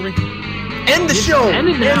show for me? End the show! End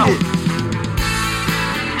it now. End it.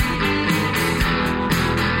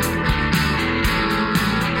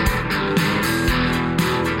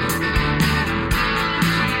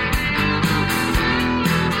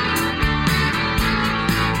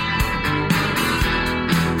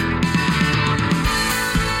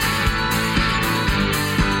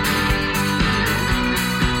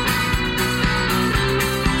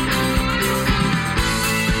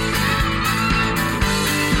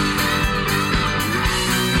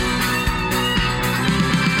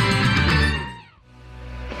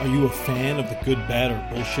 Are you a fan of the Good, Bad,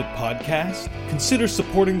 or Bullshit podcast? Consider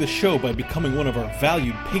supporting the show by becoming one of our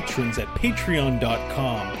valued patrons at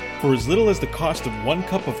patreon.com. For as little as the cost of 1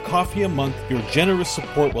 cup of coffee a month, your generous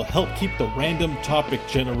support will help keep the random topic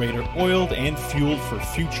generator oiled and fueled for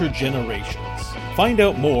future generations. Find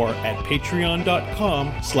out more at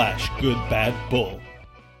patreon.com/goodbadbull.